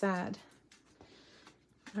 which is sad.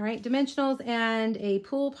 All right, dimensionals and a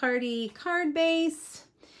Pool Party card base.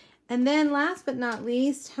 And then last but not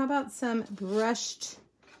least, how about some brushed,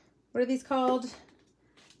 what are these called?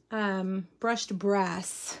 Brushed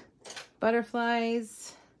brass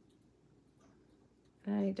butterflies.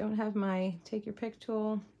 I don't have my take your pick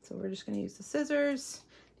tool, so we're just going to use the scissors.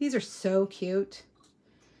 These are so cute.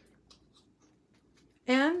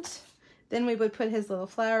 And then we would put his little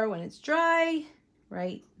flower when it's dry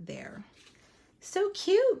right there. So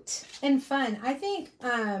cute and fun. I think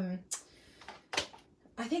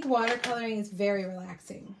watercoloring is very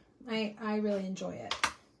relaxing. I really enjoy it.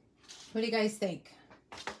 What do you guys think?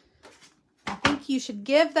 I think you should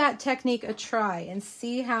give that technique a try and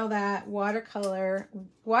see how that watercoloring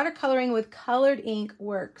with colored ink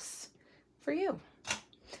works for you.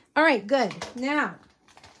 All right, good. Now,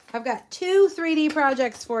 I've got 2 3D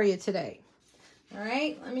projects for you today. All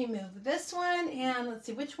right, let me move this one and let's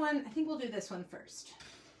see which one. I think we'll do this one first.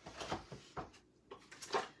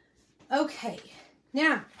 Okay,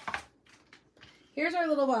 now, here's our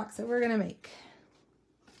little box that we're gonna make.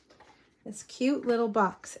 This cute little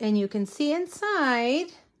box, and you can see inside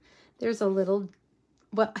there's a little,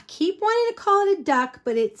 well, I keep wanting to call it a duck,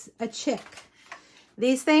 but it's a chick.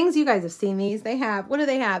 These things, you guys have seen these. They have, what do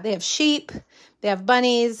they have? They have sheep, they have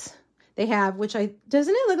bunnies, they have,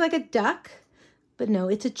 doesn't it look like a duck? But no,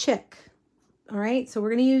 it's a chick. All right, so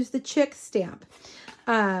we're gonna use the chick stamp.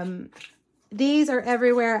 These are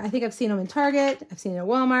everywhere. I think I've seen them in Target, I've seen them at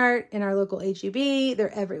Walmart, in our local H-E-B,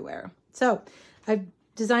 they're everywhere. So I've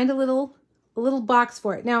designed a little box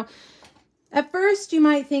for it. Now, at first you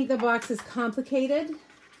might think the box is complicated,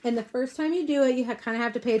 and the first time you do it, you kind of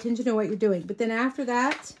have to pay attention to what you're doing. But then after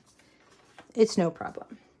that, it's no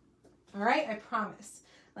problem. All right, I promise.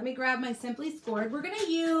 Let me grab my Simply Scored. We're going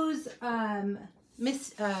to use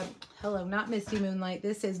hello, not Misty Moonlight.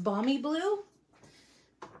 This is Balmy Blue.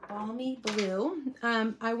 Balmy Blue.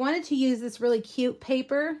 I wanted to use this really cute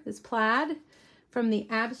paper, this plaid, from the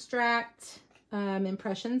Abstract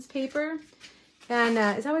Impressions paper. And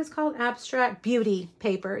is that what it's called? Abstract Beauty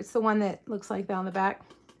paper. It's the one that looks like that on the back.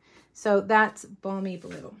 So that's Balmy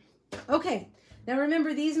Blue. Okay, now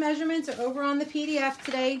remember these measurements are over on the PDF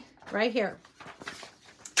today, right here.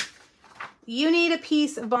 You need a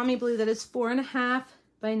piece of Balmy Blue that is 4.5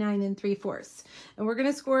 by 9 3/4. And we're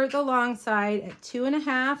going to score the long side at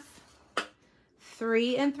 2.5,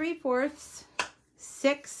 3 3/4,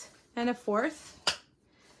 6 1/4,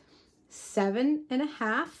 7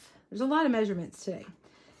 1/2. There's a lot of measurements today.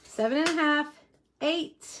 7 1/2,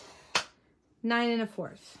 8, 9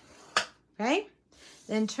 1/4. Okay?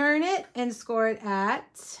 Then turn it and score it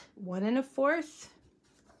at 1 1/4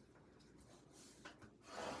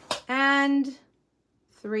 and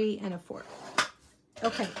 3 1/4.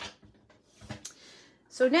 Okay.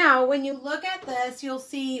 So now when you look at this, you'll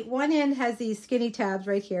see one end has these skinny tabs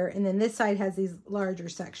right here, and then this side has these larger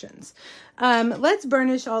sections. Let's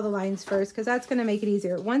burnish all the lines first because that's going to make it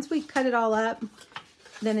easier. Once we cut it all up,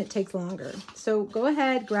 then it takes longer. So go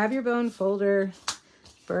ahead, grab your bone folder,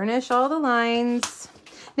 burnish all the lines.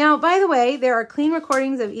 Now, by the way, there are clean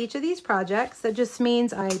recordings of each of these projects. That just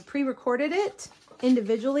means I pre-recorded it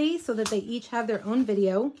individually so that they each have their own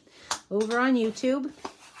video over on YouTube.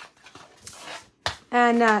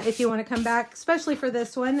 And if you want to come back, especially for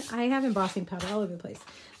this one, I have embossing powder all over the place.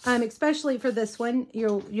 Especially for this one,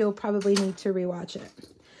 you'll probably need to rewatch it.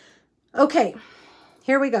 Okay,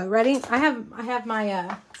 here we go. Ready? I have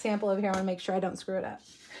my sample over here. I want to make sure I don't screw it up.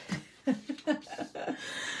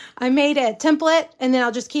 I made a template, and then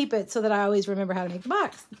I'll just keep it so that I always remember how to make the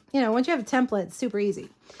box. You know, once you have a template, it's super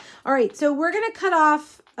easy. All right, so we're going to cut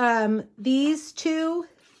off these 2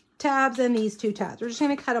 tabs and these 2 tabs. We're just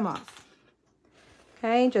going to cut them off.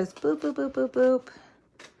 Okay, just boop, boop, boop, boop, boop,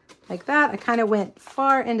 like that. I kind of went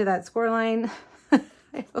far into that score line.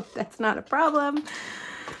 I hope that's not a problem.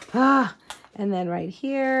 And then right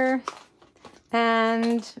here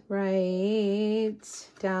and right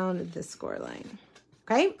down the score line.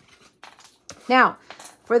 Okay, now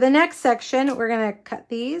for the next section, we're going to cut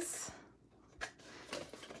these.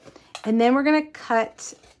 And then we're going to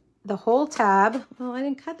cut the whole tab. Well, I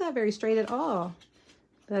didn't cut that very straight at all,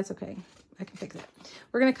 but that's okay. I can fix it.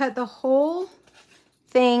 We're going to cut the whole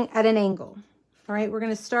thing at an angle. All right, we're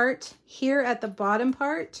going to start here at the bottom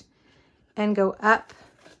part and go up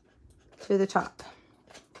to the top,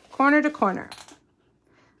 corner to corner,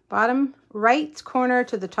 bottom right corner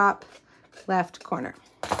to the top left corner.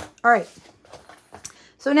 All right,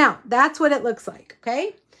 so now that's what it looks like.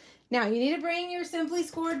 Okay, now you need to bring your Simply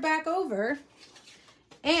Scored back over,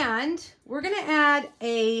 and we're going to add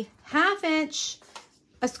a 1/2 inch,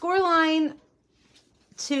 a score line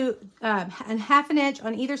to and 1/2 inch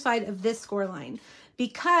on either side of this score line,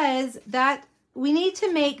 because that we need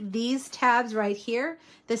to make these tabs right here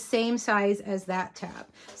the same size as that tab.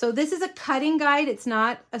 So this is a cutting guide. It's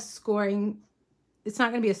not a scoring. It's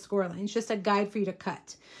not going to be a score line. It's just a guide for you to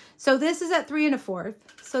cut. So this is at 3 1/4.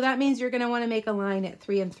 So that means you're going to want to make a line at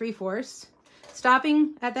 3 3/4,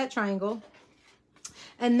 stopping at that triangle.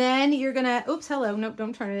 And then you're going to, oops, hello, nope,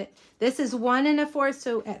 don't turn it. This is 1 1/4,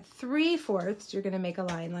 so at 3/4, you're going to make a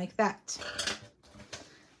line like that.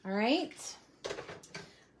 All right.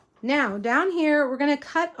 Now, down here, we're going to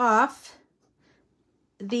cut off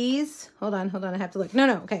these. Hold on, I have to look.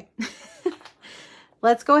 No, okay.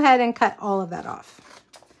 Let's go ahead and cut all of that off.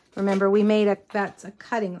 Remember, we made that's a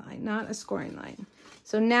cutting line, not a scoring line.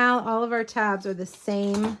 So now all of our tabs are the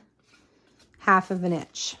same 1/2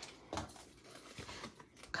 inch.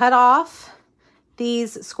 Cut off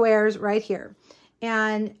these squares right here.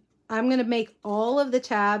 And I'm going to make all of the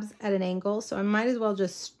tabs at an angle. So I might as well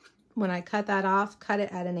just, when I cut that off, cut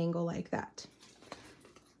it at an angle like that.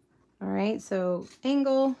 All right, so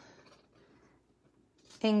angle,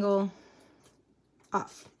 angle,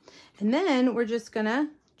 off. And then we're just going to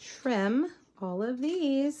trim all of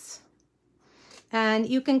these. And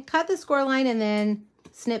you can cut the score line and then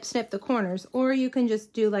snip the corners, or you can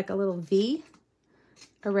just do like a little V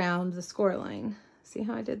around the score line. See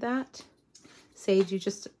how I did that? Saves you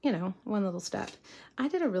just, you know, one little step. I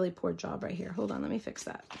did a really poor job right here. Hold on, let me fix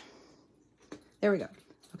that. There we go.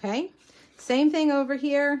 Okay, same thing over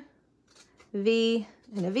here. V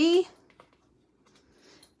and a V,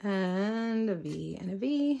 and a V and a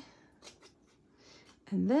V.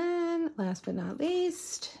 And then last but not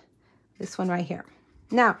least, this one right here.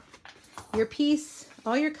 Now, your piece,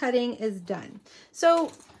 all your cutting is done.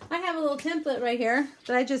 So I have a little template right here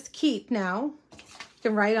that I just keep now. You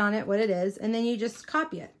can write on it what it is, and then you just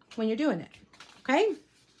copy it when you're doing it, okay?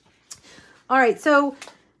 All right, so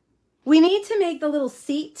we need to make the little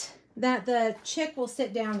seat that the chick will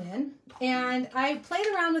sit down in. And I played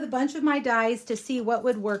around with a bunch of my dies to see what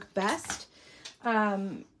would work best.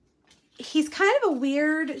 He's kind of a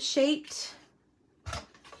weird shaped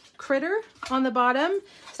critter on the bottom.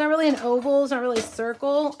 It's not really an oval, it's not really a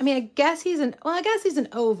circle. I mean, I guess he's an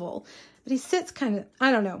oval, but he sits kind of,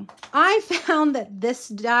 I don't know. I found that this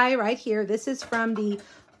die right here, this is from the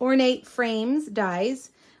Ornate Frames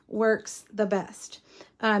dies, works the best.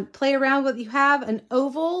 Play around with, you have an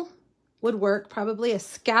oval would work, probably a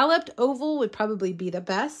scalloped oval would probably be the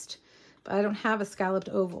best, but I don't have a scalloped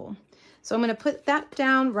oval. So I'm going to put that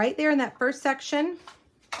down right there in that first section.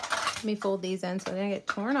 Let me fold these in so they don't get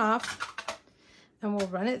torn off, and we'll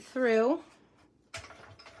run it through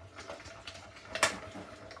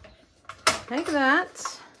like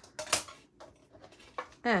that.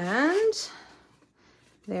 And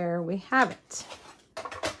there we have it.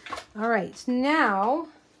 All right, now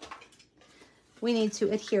we need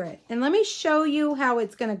to adhere it. And let me show you how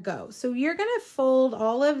it's gonna go. So you're gonna fold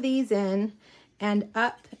all of these in and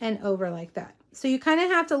up and over like that. So you kind of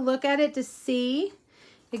have to look at it to see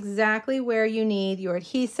exactly where you need your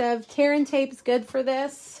adhesive. Tear and tape is good for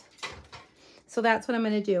this. So that's what I'm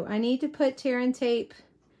gonna do. I need to put tear and tape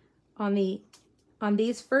on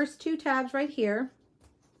these first two tabs right here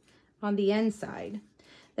on the inside.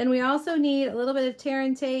 Then we also need a little bit of tear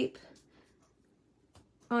and tape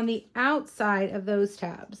on the outside of those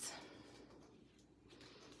tabs.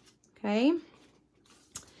 Okay.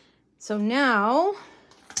 So now,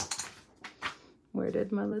 where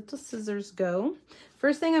did my little scissors go?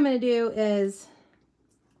 First thing I'm going to do is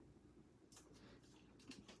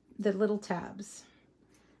the little tabs.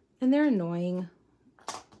 And they're annoying.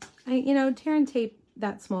 You know, tear and tape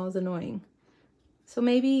that small is annoying. So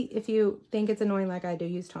maybe if you think it's annoying like I do,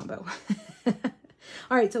 use Tombow.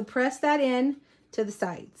 All right, so press that in to the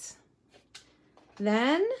sides.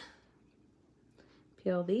 Then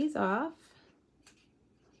peel these off.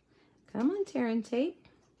 Come on, tear and tape.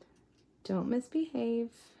 Don't misbehave.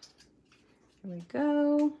 There we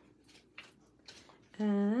go.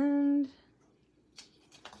 And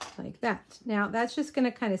like that. Now that's just going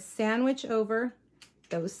to kind of sandwich over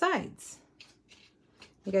those sides.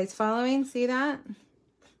 You guys following? See that?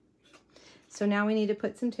 So now we need to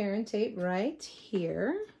put some tear and tape right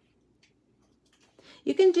here.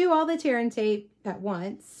 You can do all the tear and tape at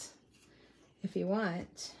once if you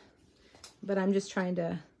want, but I'm just trying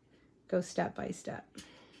to go step by step.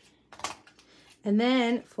 And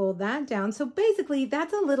then fold that down. So basically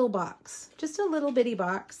that's a little box, just a little bitty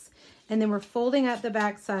box. And then we're folding up the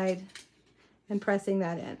back side and pressing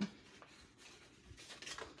that in.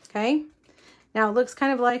 Okay. Now it looks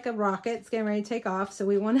kind of like a rocket. It's getting ready to take off. So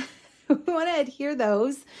we want to adhere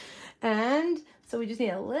those. And so we just need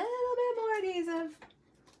a little bit more adhesive.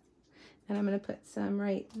 And I'm going to put some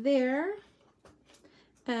right there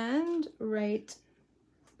and right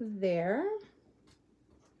there.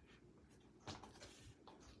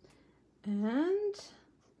 And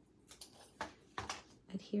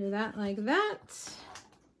adhere that like that.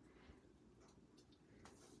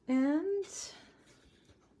 And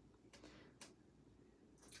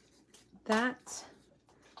that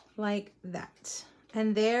like that.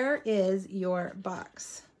 And there is your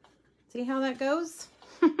box. See how that goes?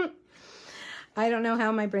 I don't know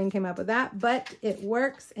how my brain came up with that, but it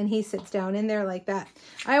works, and he sits down in there like that.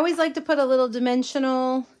 I always like to put a little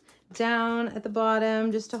dimensional down at the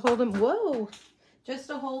bottom just to hold them, whoa, just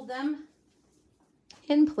to hold them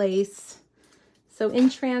in place. So in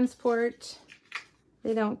transport,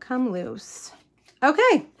 they don't come loose.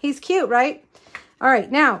 Okay, he's cute, right? All right,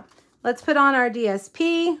 now let's put on our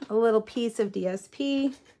DSP, a little piece of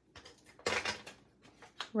DSP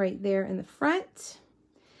right there in the front.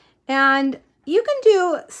 And you can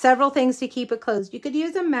do several things to keep it closed. You could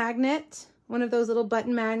use a magnet, one of those little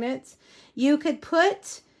button magnets. You could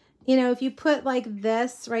put, you know, if you put like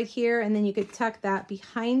this right here, and then you could tuck that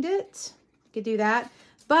behind it. You could do that.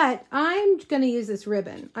 But I'm going to use this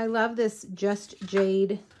ribbon. I love this Just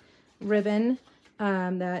Jade ribbon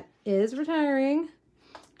that is retiring.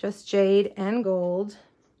 Just Jade and gold.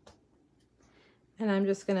 And I'm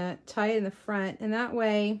just going to tie it in the front, and that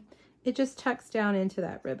way it just tucks down into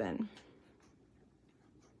that ribbon.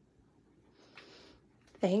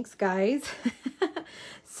 Thanks, guys.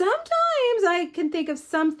 Sometimes I can think of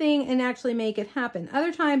something and actually make it happen.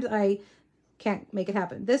 Other times I can't make it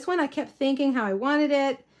happen. This one I kept thinking how I wanted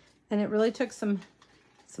it, and it really took some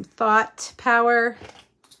thought power.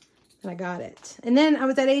 and I got it. And then I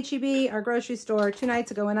was at H-E-B, our grocery store, 2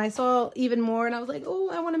 nights ago, and I saw even more, and I was like, oh,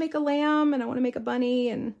 I want to make a lamb, and I want to make a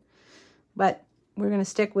bunny, but we're going to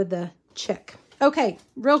stick with the chick. Okay,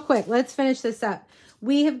 real quick, let's finish this up.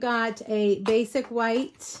 We have got a basic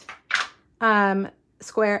white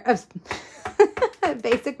square,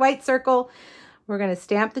 basic white circle. We're going to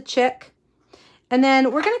stamp the chick. And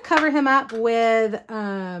then we're going to cover him up with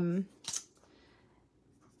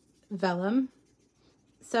vellum.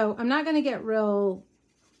 So I'm not going to get real,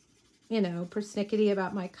 persnickety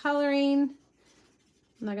about my coloring.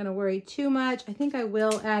 I'm not going to worry too much. I think I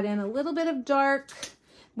will add in a little bit of dark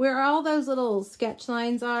where all those little sketch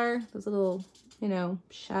lines are, those little,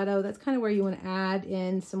 shadow. That's kind of where you want to add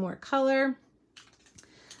in some more color.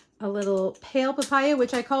 A little pale papaya,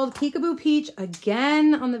 which I called Peekaboo Peach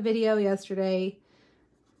again on the video yesterday.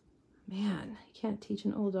 Man, you can't teach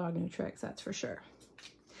an old dog new tricks, that's for sure.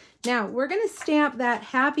 Now, we're going to stamp that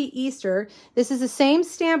Happy Easter. This is the same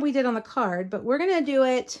stamp we did on the card, but we're going to do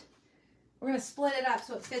it, we're going to split it up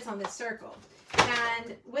so it fits on this circle.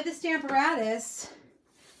 And with the Stamparatus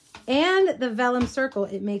and the vellum circle,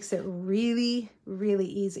 it makes it really, really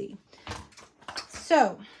easy.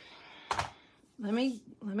 So, let me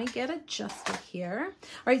get adjusted here.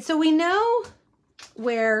 All right, so we know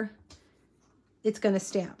where it's going to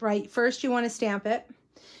stamp, right? First, you want to stamp it,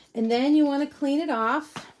 and then you want to clean it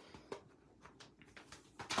off.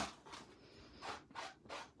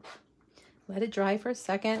 Let it dry for a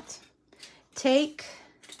second. Take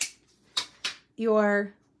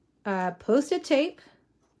your Post-it tape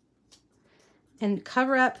and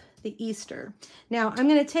cover up the Easter. Now I'm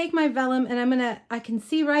going to take my vellum and I can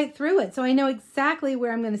see right through it. So I know exactly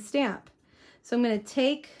where I'm going to stamp. So I'm going to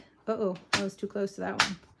take, uh-oh, I was too close to that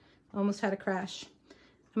one. Almost had a crash.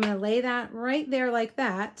 I'm going to lay that right there like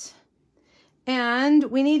that. And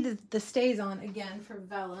we need the StazOn again for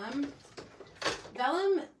vellum.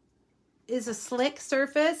 Vellum is a slick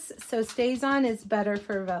surface, so StazOn is better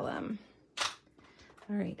for vellum.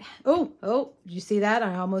 All right. Oh, did you see that?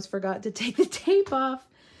 I almost forgot to take the tape off.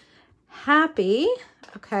 Happy.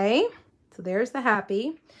 Okay, so there's the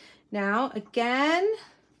Happy. Now, again,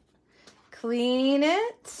 clean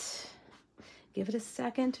it. Give it a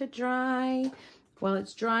second to dry. While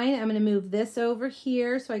it's drying, I'm going to move this over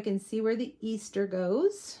here so I can see where the Easter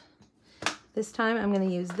goes. This time, I'm going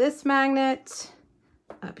to use this magnet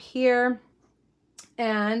up here,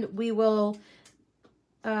 and we will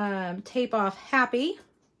tape off Happy,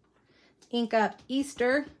 ink up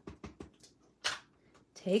Easter,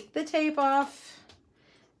 take the tape off,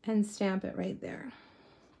 and stamp it right there.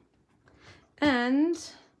 And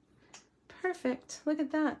perfect. Look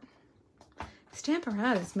at that.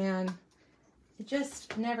 Stamparatus, man. It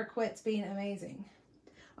just never quits being amazing.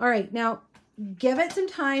 All right, now give it some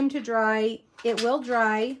time to dry. It will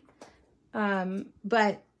dry,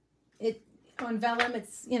 but on vellum,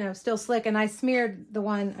 it's, still slick, and I smeared the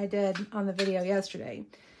one I did on the video yesterday.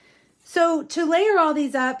 So to layer all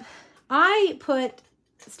these up, I put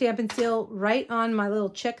Stampin' Seal right on my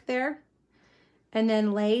little chick there and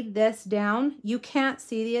then laid this down. You can't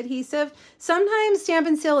see the adhesive. Sometimes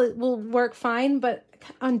Stampin' Seal will work fine, but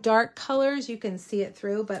on dark colors, you can see it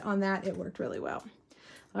through, but on that, it worked really well.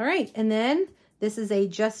 All right, and then this is a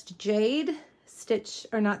Just Jade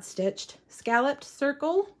scalloped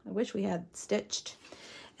circle. I wish we had stitched.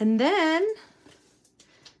 And then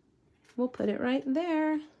we'll put it right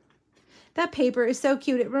there. That paper is so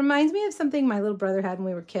cute. It reminds me of something my little brother had when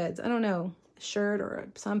we were kids. I don't know, a shirt or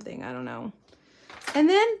something, I don't know. And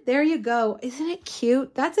then there you go. Isn't it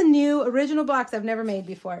cute? That's a new original box I've never made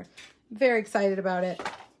before. Very excited about it.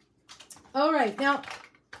 All right, now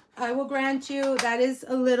I will grant you that is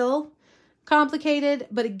a little complicated,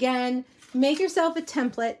 but again, make yourself a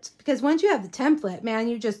template, because once you have the template, man,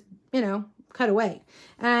 you just, cut away.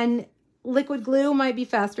 And liquid glue might be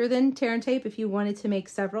faster than tear and tape if you wanted to make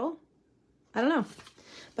several. I don't know,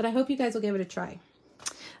 but I hope you guys will give it a try.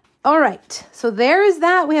 All right, so there is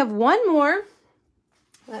that. We have one more.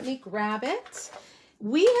 Let me grab it.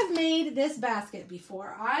 We have made this basket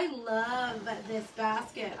before. I love this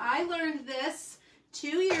basket. I learned this 2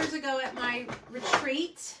 years ago at my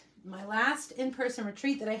retreat, my last in-person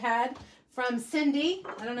retreat that I had, from Cindy.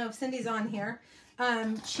 I don't know if Cindy's on here.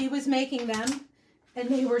 She was making them, and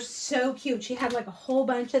they were so cute. She had like a whole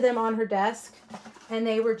bunch of them on her desk, and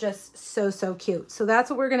they were just so cute. So that's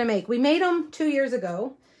what we're going to make. We made them 2 years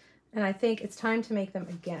ago, and I think it's time to make them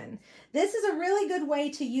again. This is a really good way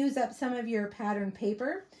to use up some of your pattern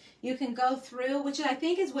paper. You can go through, which I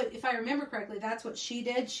think is what, if I remember correctly, that's what she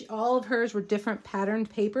did. All of hers were different patterned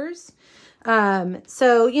papers.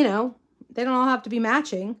 So, they don't all have to be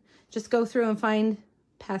matching. Just go through and find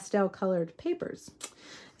pastel colored papers.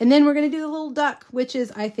 And then we're going to do the little duck, which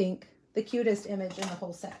is, I think, the cutest image in the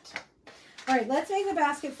whole set. All right, let's make the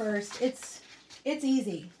basket first. It's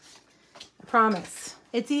easy. I promise.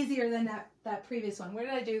 It's easier than that previous one. Where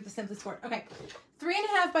did I do the simplest board? Okay,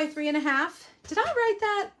 3.5 by 3.5. Did I write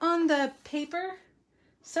that on the paper?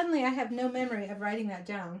 Suddenly I have no memory of writing that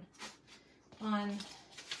down. I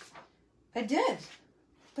did,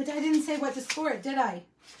 but I didn't say what to score it, did I?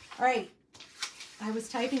 All right, I was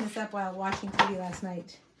typing this up while watching TV last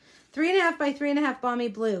night. 3.5 by 3.5 Balmy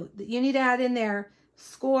Blue. You need to add in there,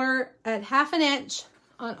 score at 1/2 inch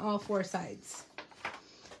on all 4 sides.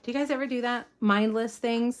 Do you guys ever do that? Mindless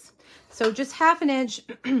things. So just 1/2 inch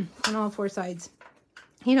on all 4 sides.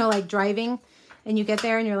 You know, like driving and you get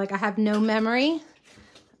there and you're like, I have no memory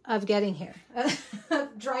of getting here,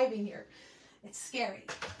 of driving here. It's scary.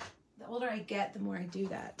 The older I get, the more I do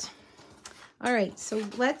that. All right, so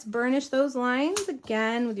let's burnish those lines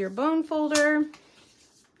again with your bone folder.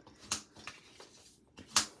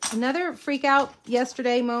 Another freak out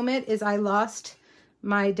yesterday moment is I lost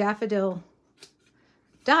my daffodil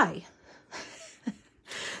die.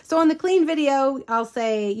 So on the clean video,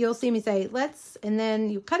 you'll see me say, and then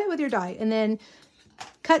you cut it with your die, and then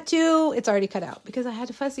cut to, it's already cut out because I had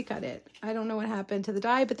to fussy cut it. I don't know what happened to the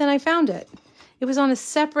die, but then I found it. It was on a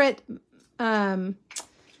separate,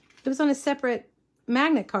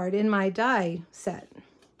 magnet card in my die set.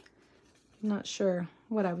 I'm not sure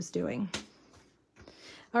what I was doing.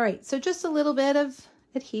 All right, so just a little bit of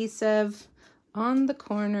adhesive on the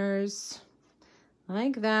corners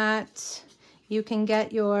like that. You can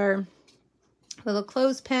get your little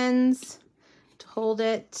clothespins to hold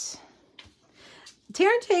it. Tear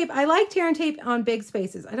and tape, I like tear and tape on big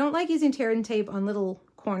spaces. I don't like using tear and tape on little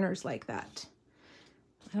corners like that.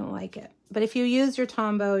 I don't like it. But if you use your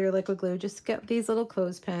Tombow, your liquid glue, just get these little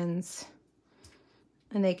clothespins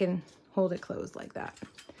and they can hold it closed like that.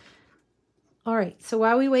 All right, so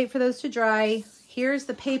while we wait for those to dry, here's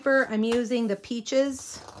the paper. I'm using the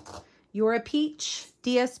Peaches, You're a Peach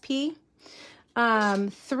DSP,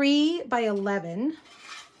 3 by 11.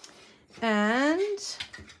 And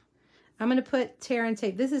I'm going to put tear and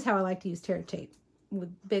tape. This is how I like to use tear and tape,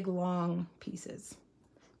 with big, long pieces,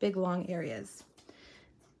 big, long areas.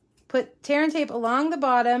 Put tear and tape along the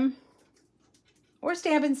bottom, or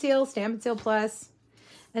Stampin' Seal Plus,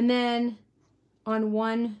 and then on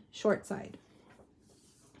one short side.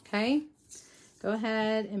 Okay, go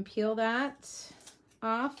ahead and peel that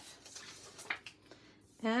off,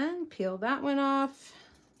 and peel that one off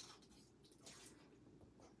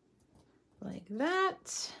like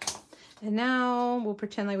that. And now we'll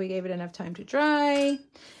pretend like we gave it enough time to dry.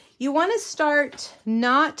 You want to start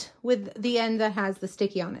not with the end that has the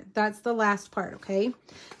sticky on it. That's the last part, okay?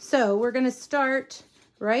 So we're going to start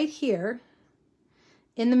right here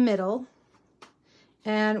in the middle.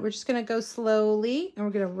 And we're just going to go slowly, and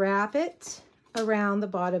we're going to wrap it around the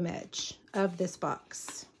bottom edge of this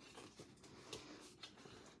box.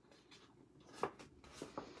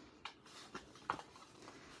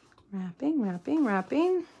 Wrapping, wrapping,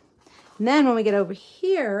 wrapping. And then when we get over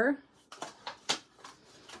here,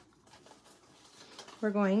 we're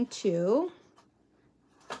going to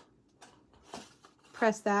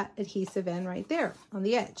press that adhesive in right there on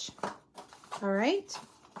the edge. All right.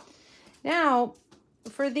 Now,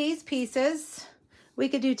 for these pieces, we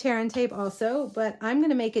could do tear and tape also, but I'm going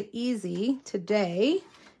to make it easy today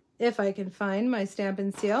if I can find my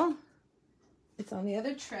Stampin' Seal. It's on the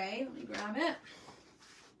other tray. Let me grab it.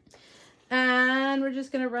 And we're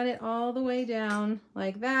just going to run it all the way down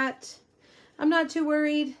like that. I'm not too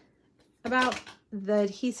worried about the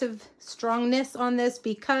adhesive strongness on this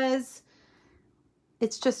because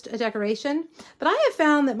it's just a decoration. But I have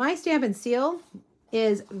found that my Stampin' Seal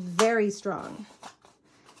is very strong.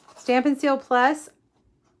 Stampin' Seal Plus,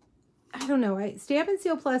 I don't know. Stampin'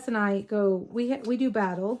 Seal Plus and I go, we do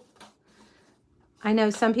battle. I know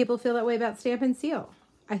some people feel that way about Stampin' Seal.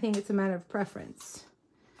 I think it's a matter of preference.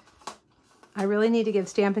 I really need to give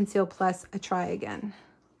Stampin' Seal Plus a try again.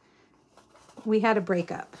 We had a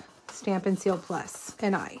breakup, Stampin' Seal Plus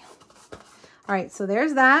and I. All right, so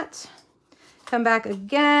there's that. Come back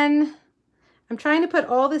again. I'm trying to put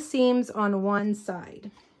all the seams on one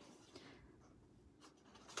side.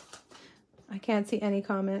 I can't see any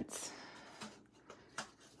comments.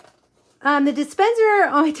 The dispenser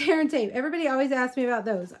on my tear and tape. Everybody always asks me about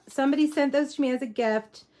those. Somebody sent those to me as a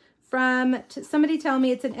gift from somebody telling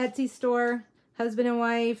me it's an Etsy store, husband and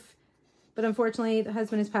wife. But unfortunately, the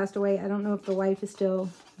husband has passed away. I don't know if the wife is still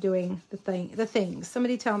doing the things.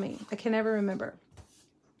 Somebody tell me. I can never remember.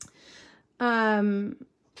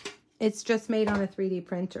 It's just made on a 3D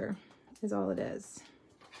printer is all it is.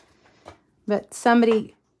 But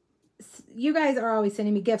somebody, you guys are always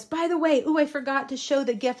sending me gifts. By the way, I forgot to show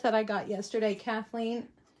the gift that I got yesterday. Kathleen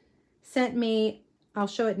sent me, I'll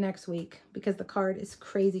show it next week because the card is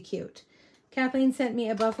crazy cute. Kathleen sent me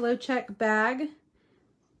a buffalo check bag.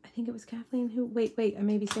 I think it was Kathleen who, wait, I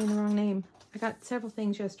may be saying the wrong name. I got several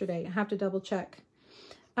things yesterday. I have to double check.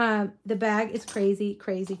 The bag is crazy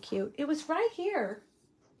cute. It was right here.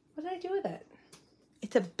 What did I do with it?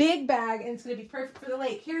 It's a big bag and it's going to be perfect for the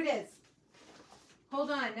lake. Here it is.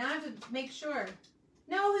 Hold on. Now I have to make sure.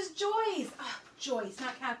 No, it was Joyce. Oh, Joyce,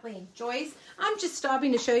 not Kathleen. Joyce. I'm just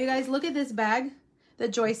stopping to show you guys. Look at this bag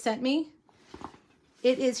that Joyce sent me.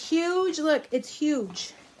 It is huge. Look, it's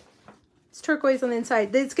huge. It's turquoise on the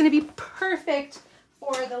inside. It's going to be perfect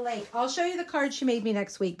for the lake. I'll show you the card she made me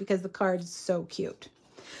next week because the card is so cute.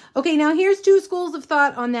 Okay, now here's two schools of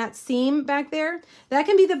thought on that seam back there. That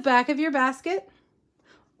can be the back of your basket.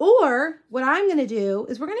 Or what I'm going to do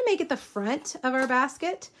is we're going to make it the front of our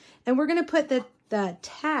basket. And we're going to put the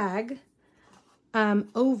tag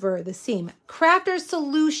over the seam. Crafter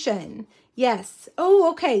Solution. Yes. Oh,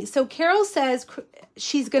 okay. So Carol says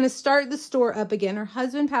she's going to start the store up again. Her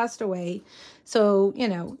husband passed away. So, you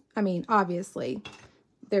know, I mean, obviously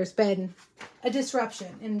there's been a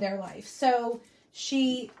disruption in their life. So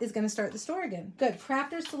she is going to start the store again. Good.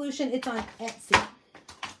 Crafter Solution. It's on Etsy.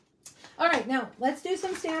 All right. Now let's do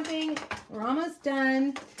some stamping. We're almost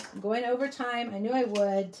done. I'm going over time. I knew I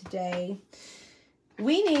would today.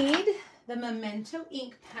 We need the Memento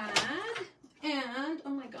ink pad and, oh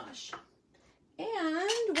my gosh. And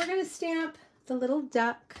we're going to stamp the little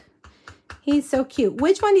duck. He's so cute.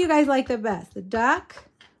 Which one do you guys like the best? The duck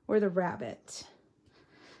or the rabbit?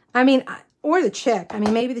 I mean, or the chick. I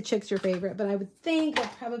mean, maybe the chick's your favorite, but I would think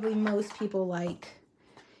that probably most people like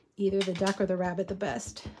either the duck or the rabbit the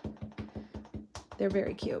best. They're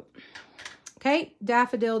very cute. Okay,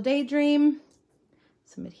 Daffodil Daydream.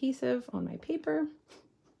 Some adhesive on my paper.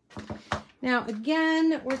 Now,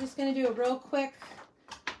 again, we're just going to do a real quick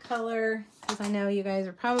color because I know you guys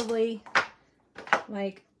are probably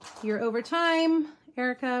like, you're over time.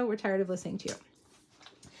 Erica, we're tired of listening to you.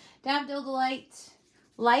 Daffodil Delight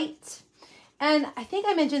Light. And I think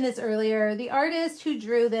I mentioned this earlier. The artist who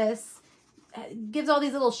drew this gives all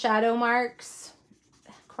these little shadow marks.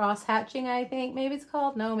 Cross hatching, I think maybe it's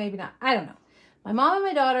called. No, maybe not. I don't know. My mom and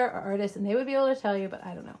my daughter are artists and they would be able to tell you, but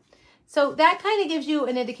I don't know. So that kind of gives you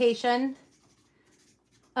an indication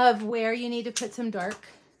of where you need to put some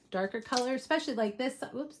darker color, especially like this.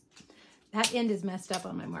 Whoops, that end is messed up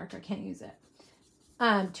on my marker. I can't use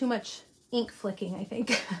it. Too much ink flicking, I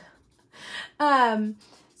think.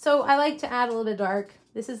 So I like to add a little bit of dark.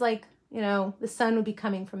 This is like, you know, the sun would be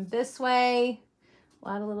coming from this way.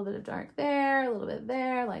 We'll add a little bit of dark there, a little bit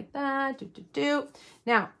there, like that.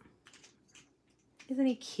 Now, isn't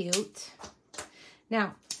he cute?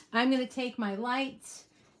 Now, I'm going to take my light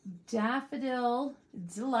Daffodil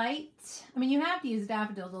Delight. I mean, you have to use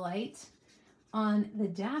Daffodil Delight on the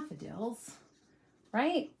daffodils,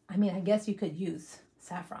 right? I mean, I guess you could use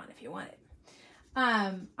saffron if you wanted.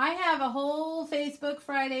 I have a whole Facebook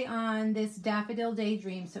Friday on this Daffodil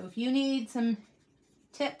Daydream. So if you need some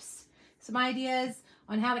tips, some ideas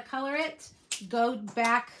on how to color it, go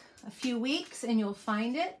back a few weeks and you'll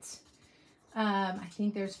find it. I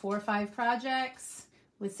think there's 4 or 5 projects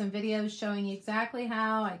with some videos showing you exactly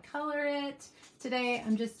how I color it. Today,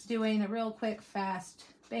 I'm just doing a real quick, fast,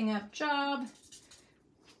 bang up job.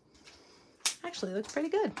 Actually, it looks pretty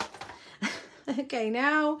good. Okay,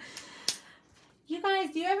 now, you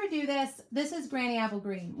guys, do you ever do this? This is Granny Apple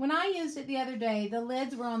Green. When I used it the other day, the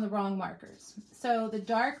lids were on the wrong markers. So the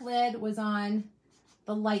dark lid was on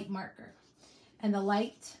the light marker, and the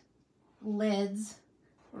light lids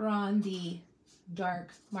were on the dark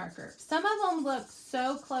marker. Some of them look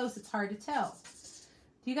so close it's hard to tell.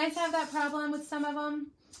 Do you guys have that problem with some of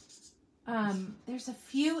them? There's a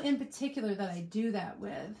few in particular that I do that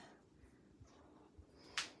with.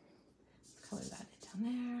 Let's color that down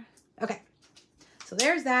there. Okay, so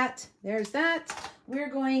there's that. There's that. We're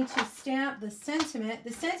going to stamp the sentiment.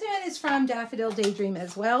 The sentiment is from Daffodil Daydream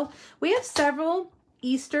as well. We have several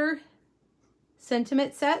Easter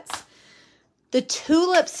sentiment sets. The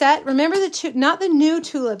tulip set, remember not the new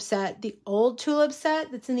tulip set, the old tulip set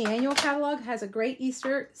that's in the annual catalog has a great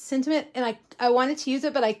Easter sentiment, and I wanted to use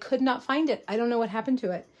it, but I could not find it. I don't know what happened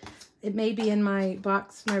to it. It may be in my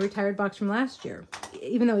box, my retired box from last year,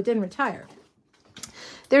 even though it didn't retire.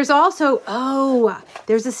 There's also,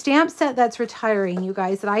 there's a stamp set that's retiring, you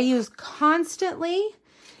guys, that I use constantly,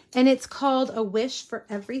 and it's called A Wish for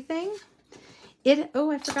Everything.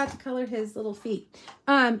 Oh, I forgot to color his little feet.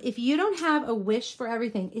 If you don't have a wish for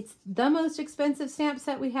everything, it's the most expensive stamp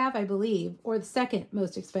set we have, I believe, or the second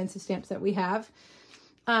most expensive stamp set we have.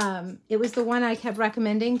 It was the one I kept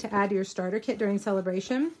recommending to add to your starter kit during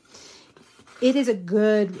celebration. It is a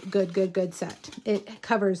good set. It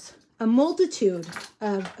covers a multitude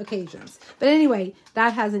of occasions. But anyway,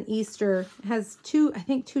 that has an Easter, has two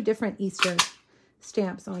different Easter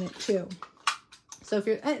stamps on it too. So if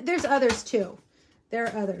you're, there's others too. There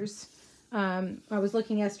are others. I was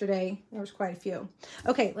looking yesterday. There was quite a few.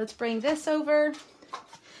 Okay, let's bring this over.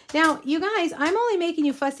 Now, you guys, I'm only making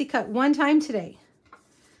you fussy cut one time today.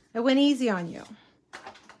 I went easy on you.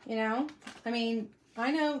 You know? I mean,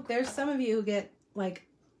 I know there's some of you who get like,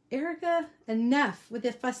 Erica, enough with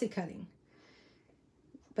the fussy cutting.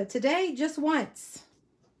 But today, just once.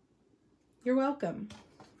 You're welcome.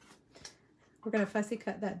 We're going to fussy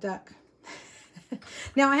cut that duck.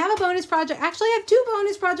 Now, I have a bonus project. Actually, I have 2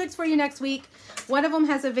 bonus projects for you next week. One of them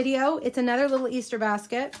has a video. It's another little Easter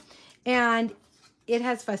basket. And it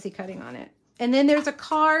has fussy cutting on it. And then there's a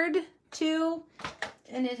card, too.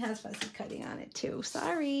 And it has fussy cutting on it, too.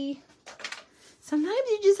 Sorry. Sometimes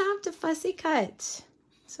you just have to fussy cut.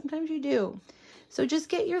 Sometimes you do. So just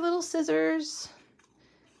get your little scissors,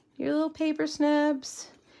 your little paper snibs.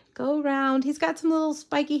 Go around. He's got some little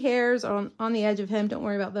spiky hairs on the edge of him. Don't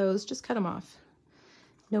worry about those. Just cut them off.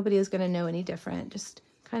 Nobody is going to know any different. Just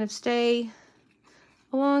kind of stay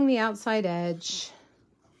along the outside edge.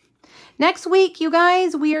 Next week, you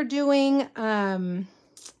guys, we are doing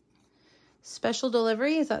special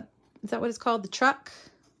delivery. Is that what it's called? The truck?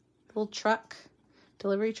 The little truck.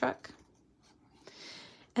 Delivery truck.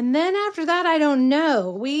 And then after that, I don't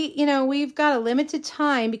know. We've got a limited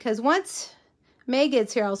time because once May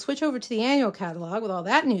gets here, I'll switch over to the annual catalog with all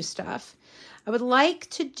that new stuff. I would like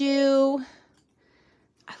to do,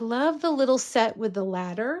 I love the little set with the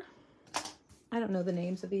ladder. I don't know the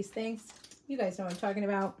names of these things. You guys know what I'm talking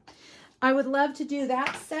about. I would love to do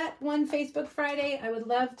that set one Facebook Friday. I would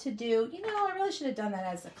love to do, I really should have done that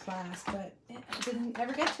as a class, but I didn't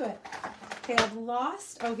ever get to it. Okay, I've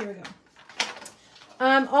lost, oh, here we go.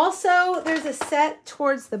 Also, there's a set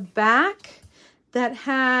towards the back that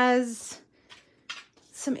has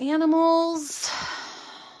some animals.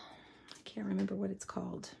 I can't remember what it's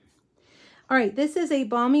called. All right, this is a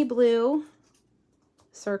balmy blue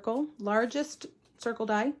circle, largest circle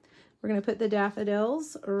die. We're going to put the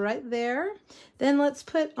daffodils right there. Then let's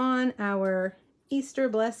put on our Easter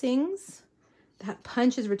blessings. That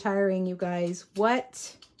punch is retiring, you guys.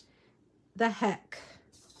 What the heck?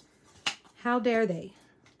 How dare they?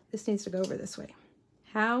 This needs to go over this way.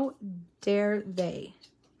 How dare they?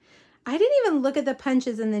 I didn't even look at the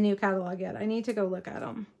punches in the new catalog yet. I need to go look at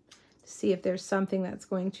them to see if there's something that's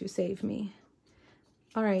going to save me.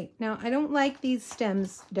 All right, now I don't like these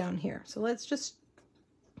stems down here. So let's just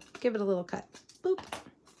give it a little cut. Boop.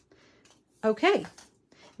 Okay.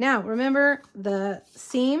 Now, remember the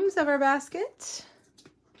seams of our basket?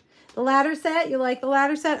 The ladder set. You like the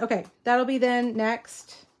ladder set? Okay, that'll be then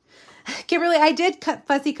next. Kimberly, I did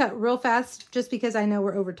fussy cut real fast just because I know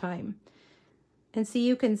we're over time. And see,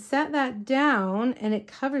 you can set that down and it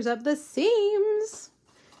covers up the seams.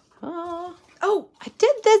 Oh, I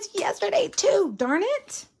did this yesterday too. Darn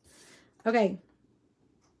it. Okay.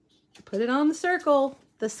 Put it on the circle,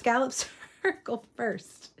 the scallop circle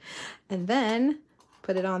first, and then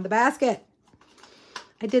put it on the basket.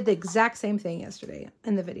 I did the exact same thing yesterday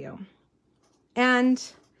in the video. And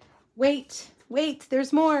wait,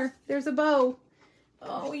 there's more. There's a bow.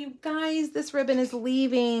 Oh, you guys, this ribbon is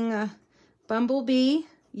leaving. Bumblebee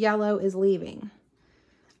yellow is leaving.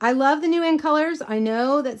 I love the new in colors. I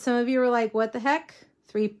know that some of you are like, what the heck?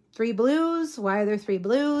 Three blues? Why are there 3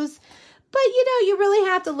 blues? But you really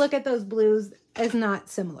have to look at those blues as not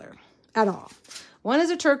similar at all. One is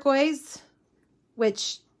a turquoise,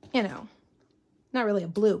 which, not really a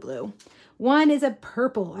blue. One is a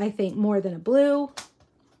purple, I think, more than a blue.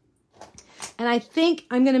 And I think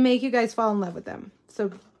I'm going to make you guys fall in love with them.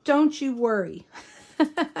 So don't you worry.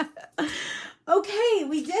 Okay,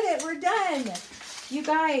 we did it. We're done. You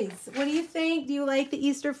guys, what do you think? Do you like the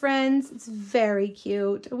Easter Friends? It's very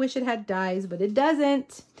cute. I wish it had dies, but it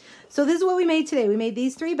doesn't. So this is what we made today. We made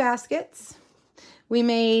these 3 baskets. We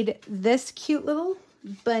made this cute little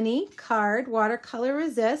bunny card, watercolor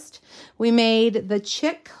resist. We made the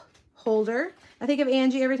chick holder. I think of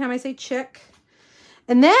Angie every time I say chick.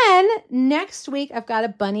 And then next week, I've got a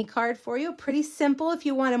bunny card for you. Pretty simple if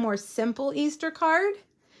you want a more simple Easter card.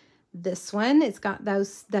 This one, it's got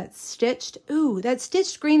that stitched, that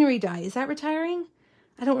stitched greenery die. Is that retiring?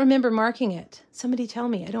 I don't remember marking it. Somebody tell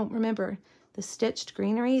me. I don't remember. The Stitched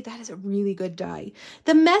Greenery, that is a really good die.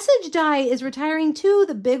 The Message die is retiring too,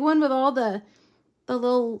 the big one with all the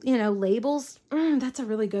little, you know, labels. That's a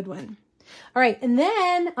really good one. All right, and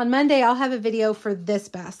then on Monday, I'll have a video for this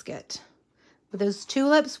basket. With those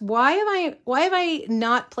tulips, why have I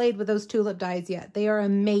not played with those tulip dies yet? They are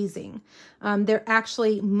amazing. They're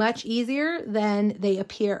actually much easier than they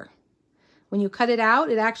appear. When you cut it out,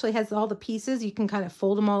 it actually has all the pieces. You can kind of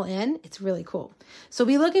fold them all in. It's really cool. So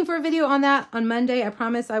be looking for a video on that on Monday. I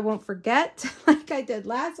promise I won't forget like I did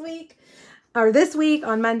last week or this week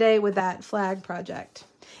on Monday with that flag project.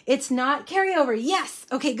 It's not carryover. Yes.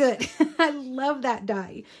 Okay, good. I love that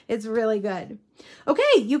die. It's really good.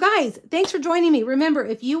 Okay, you guys, thanks for joining me. Remember,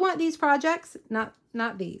 if you want these projects, not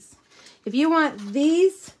these. If you want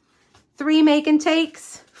these 3 make and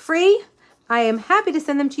takes free, I am happy to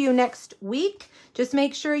send them to you next week. Just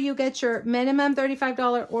make sure you get your minimum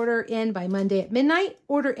 $35 order in by Monday at midnight.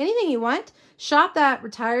 Order anything you want. Shop that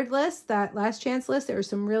retired list, that last chance list. There are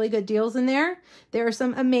some really good deals in there. There are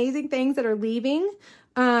some amazing things that are leaving.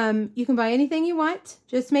 You can buy anything you want.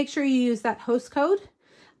 Just make sure you use that host code.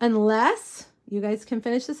 Unless you guys can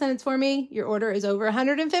finish the sentence for me, your order is over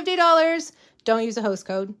 $150. Don't use a host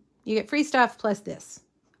code. You get free stuff plus this.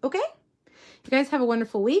 Okay? You guys have a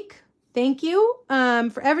wonderful week. Thank you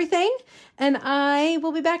for everything. And I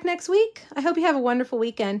will be back next week. I hope you have a wonderful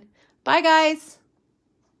weekend. Bye, guys.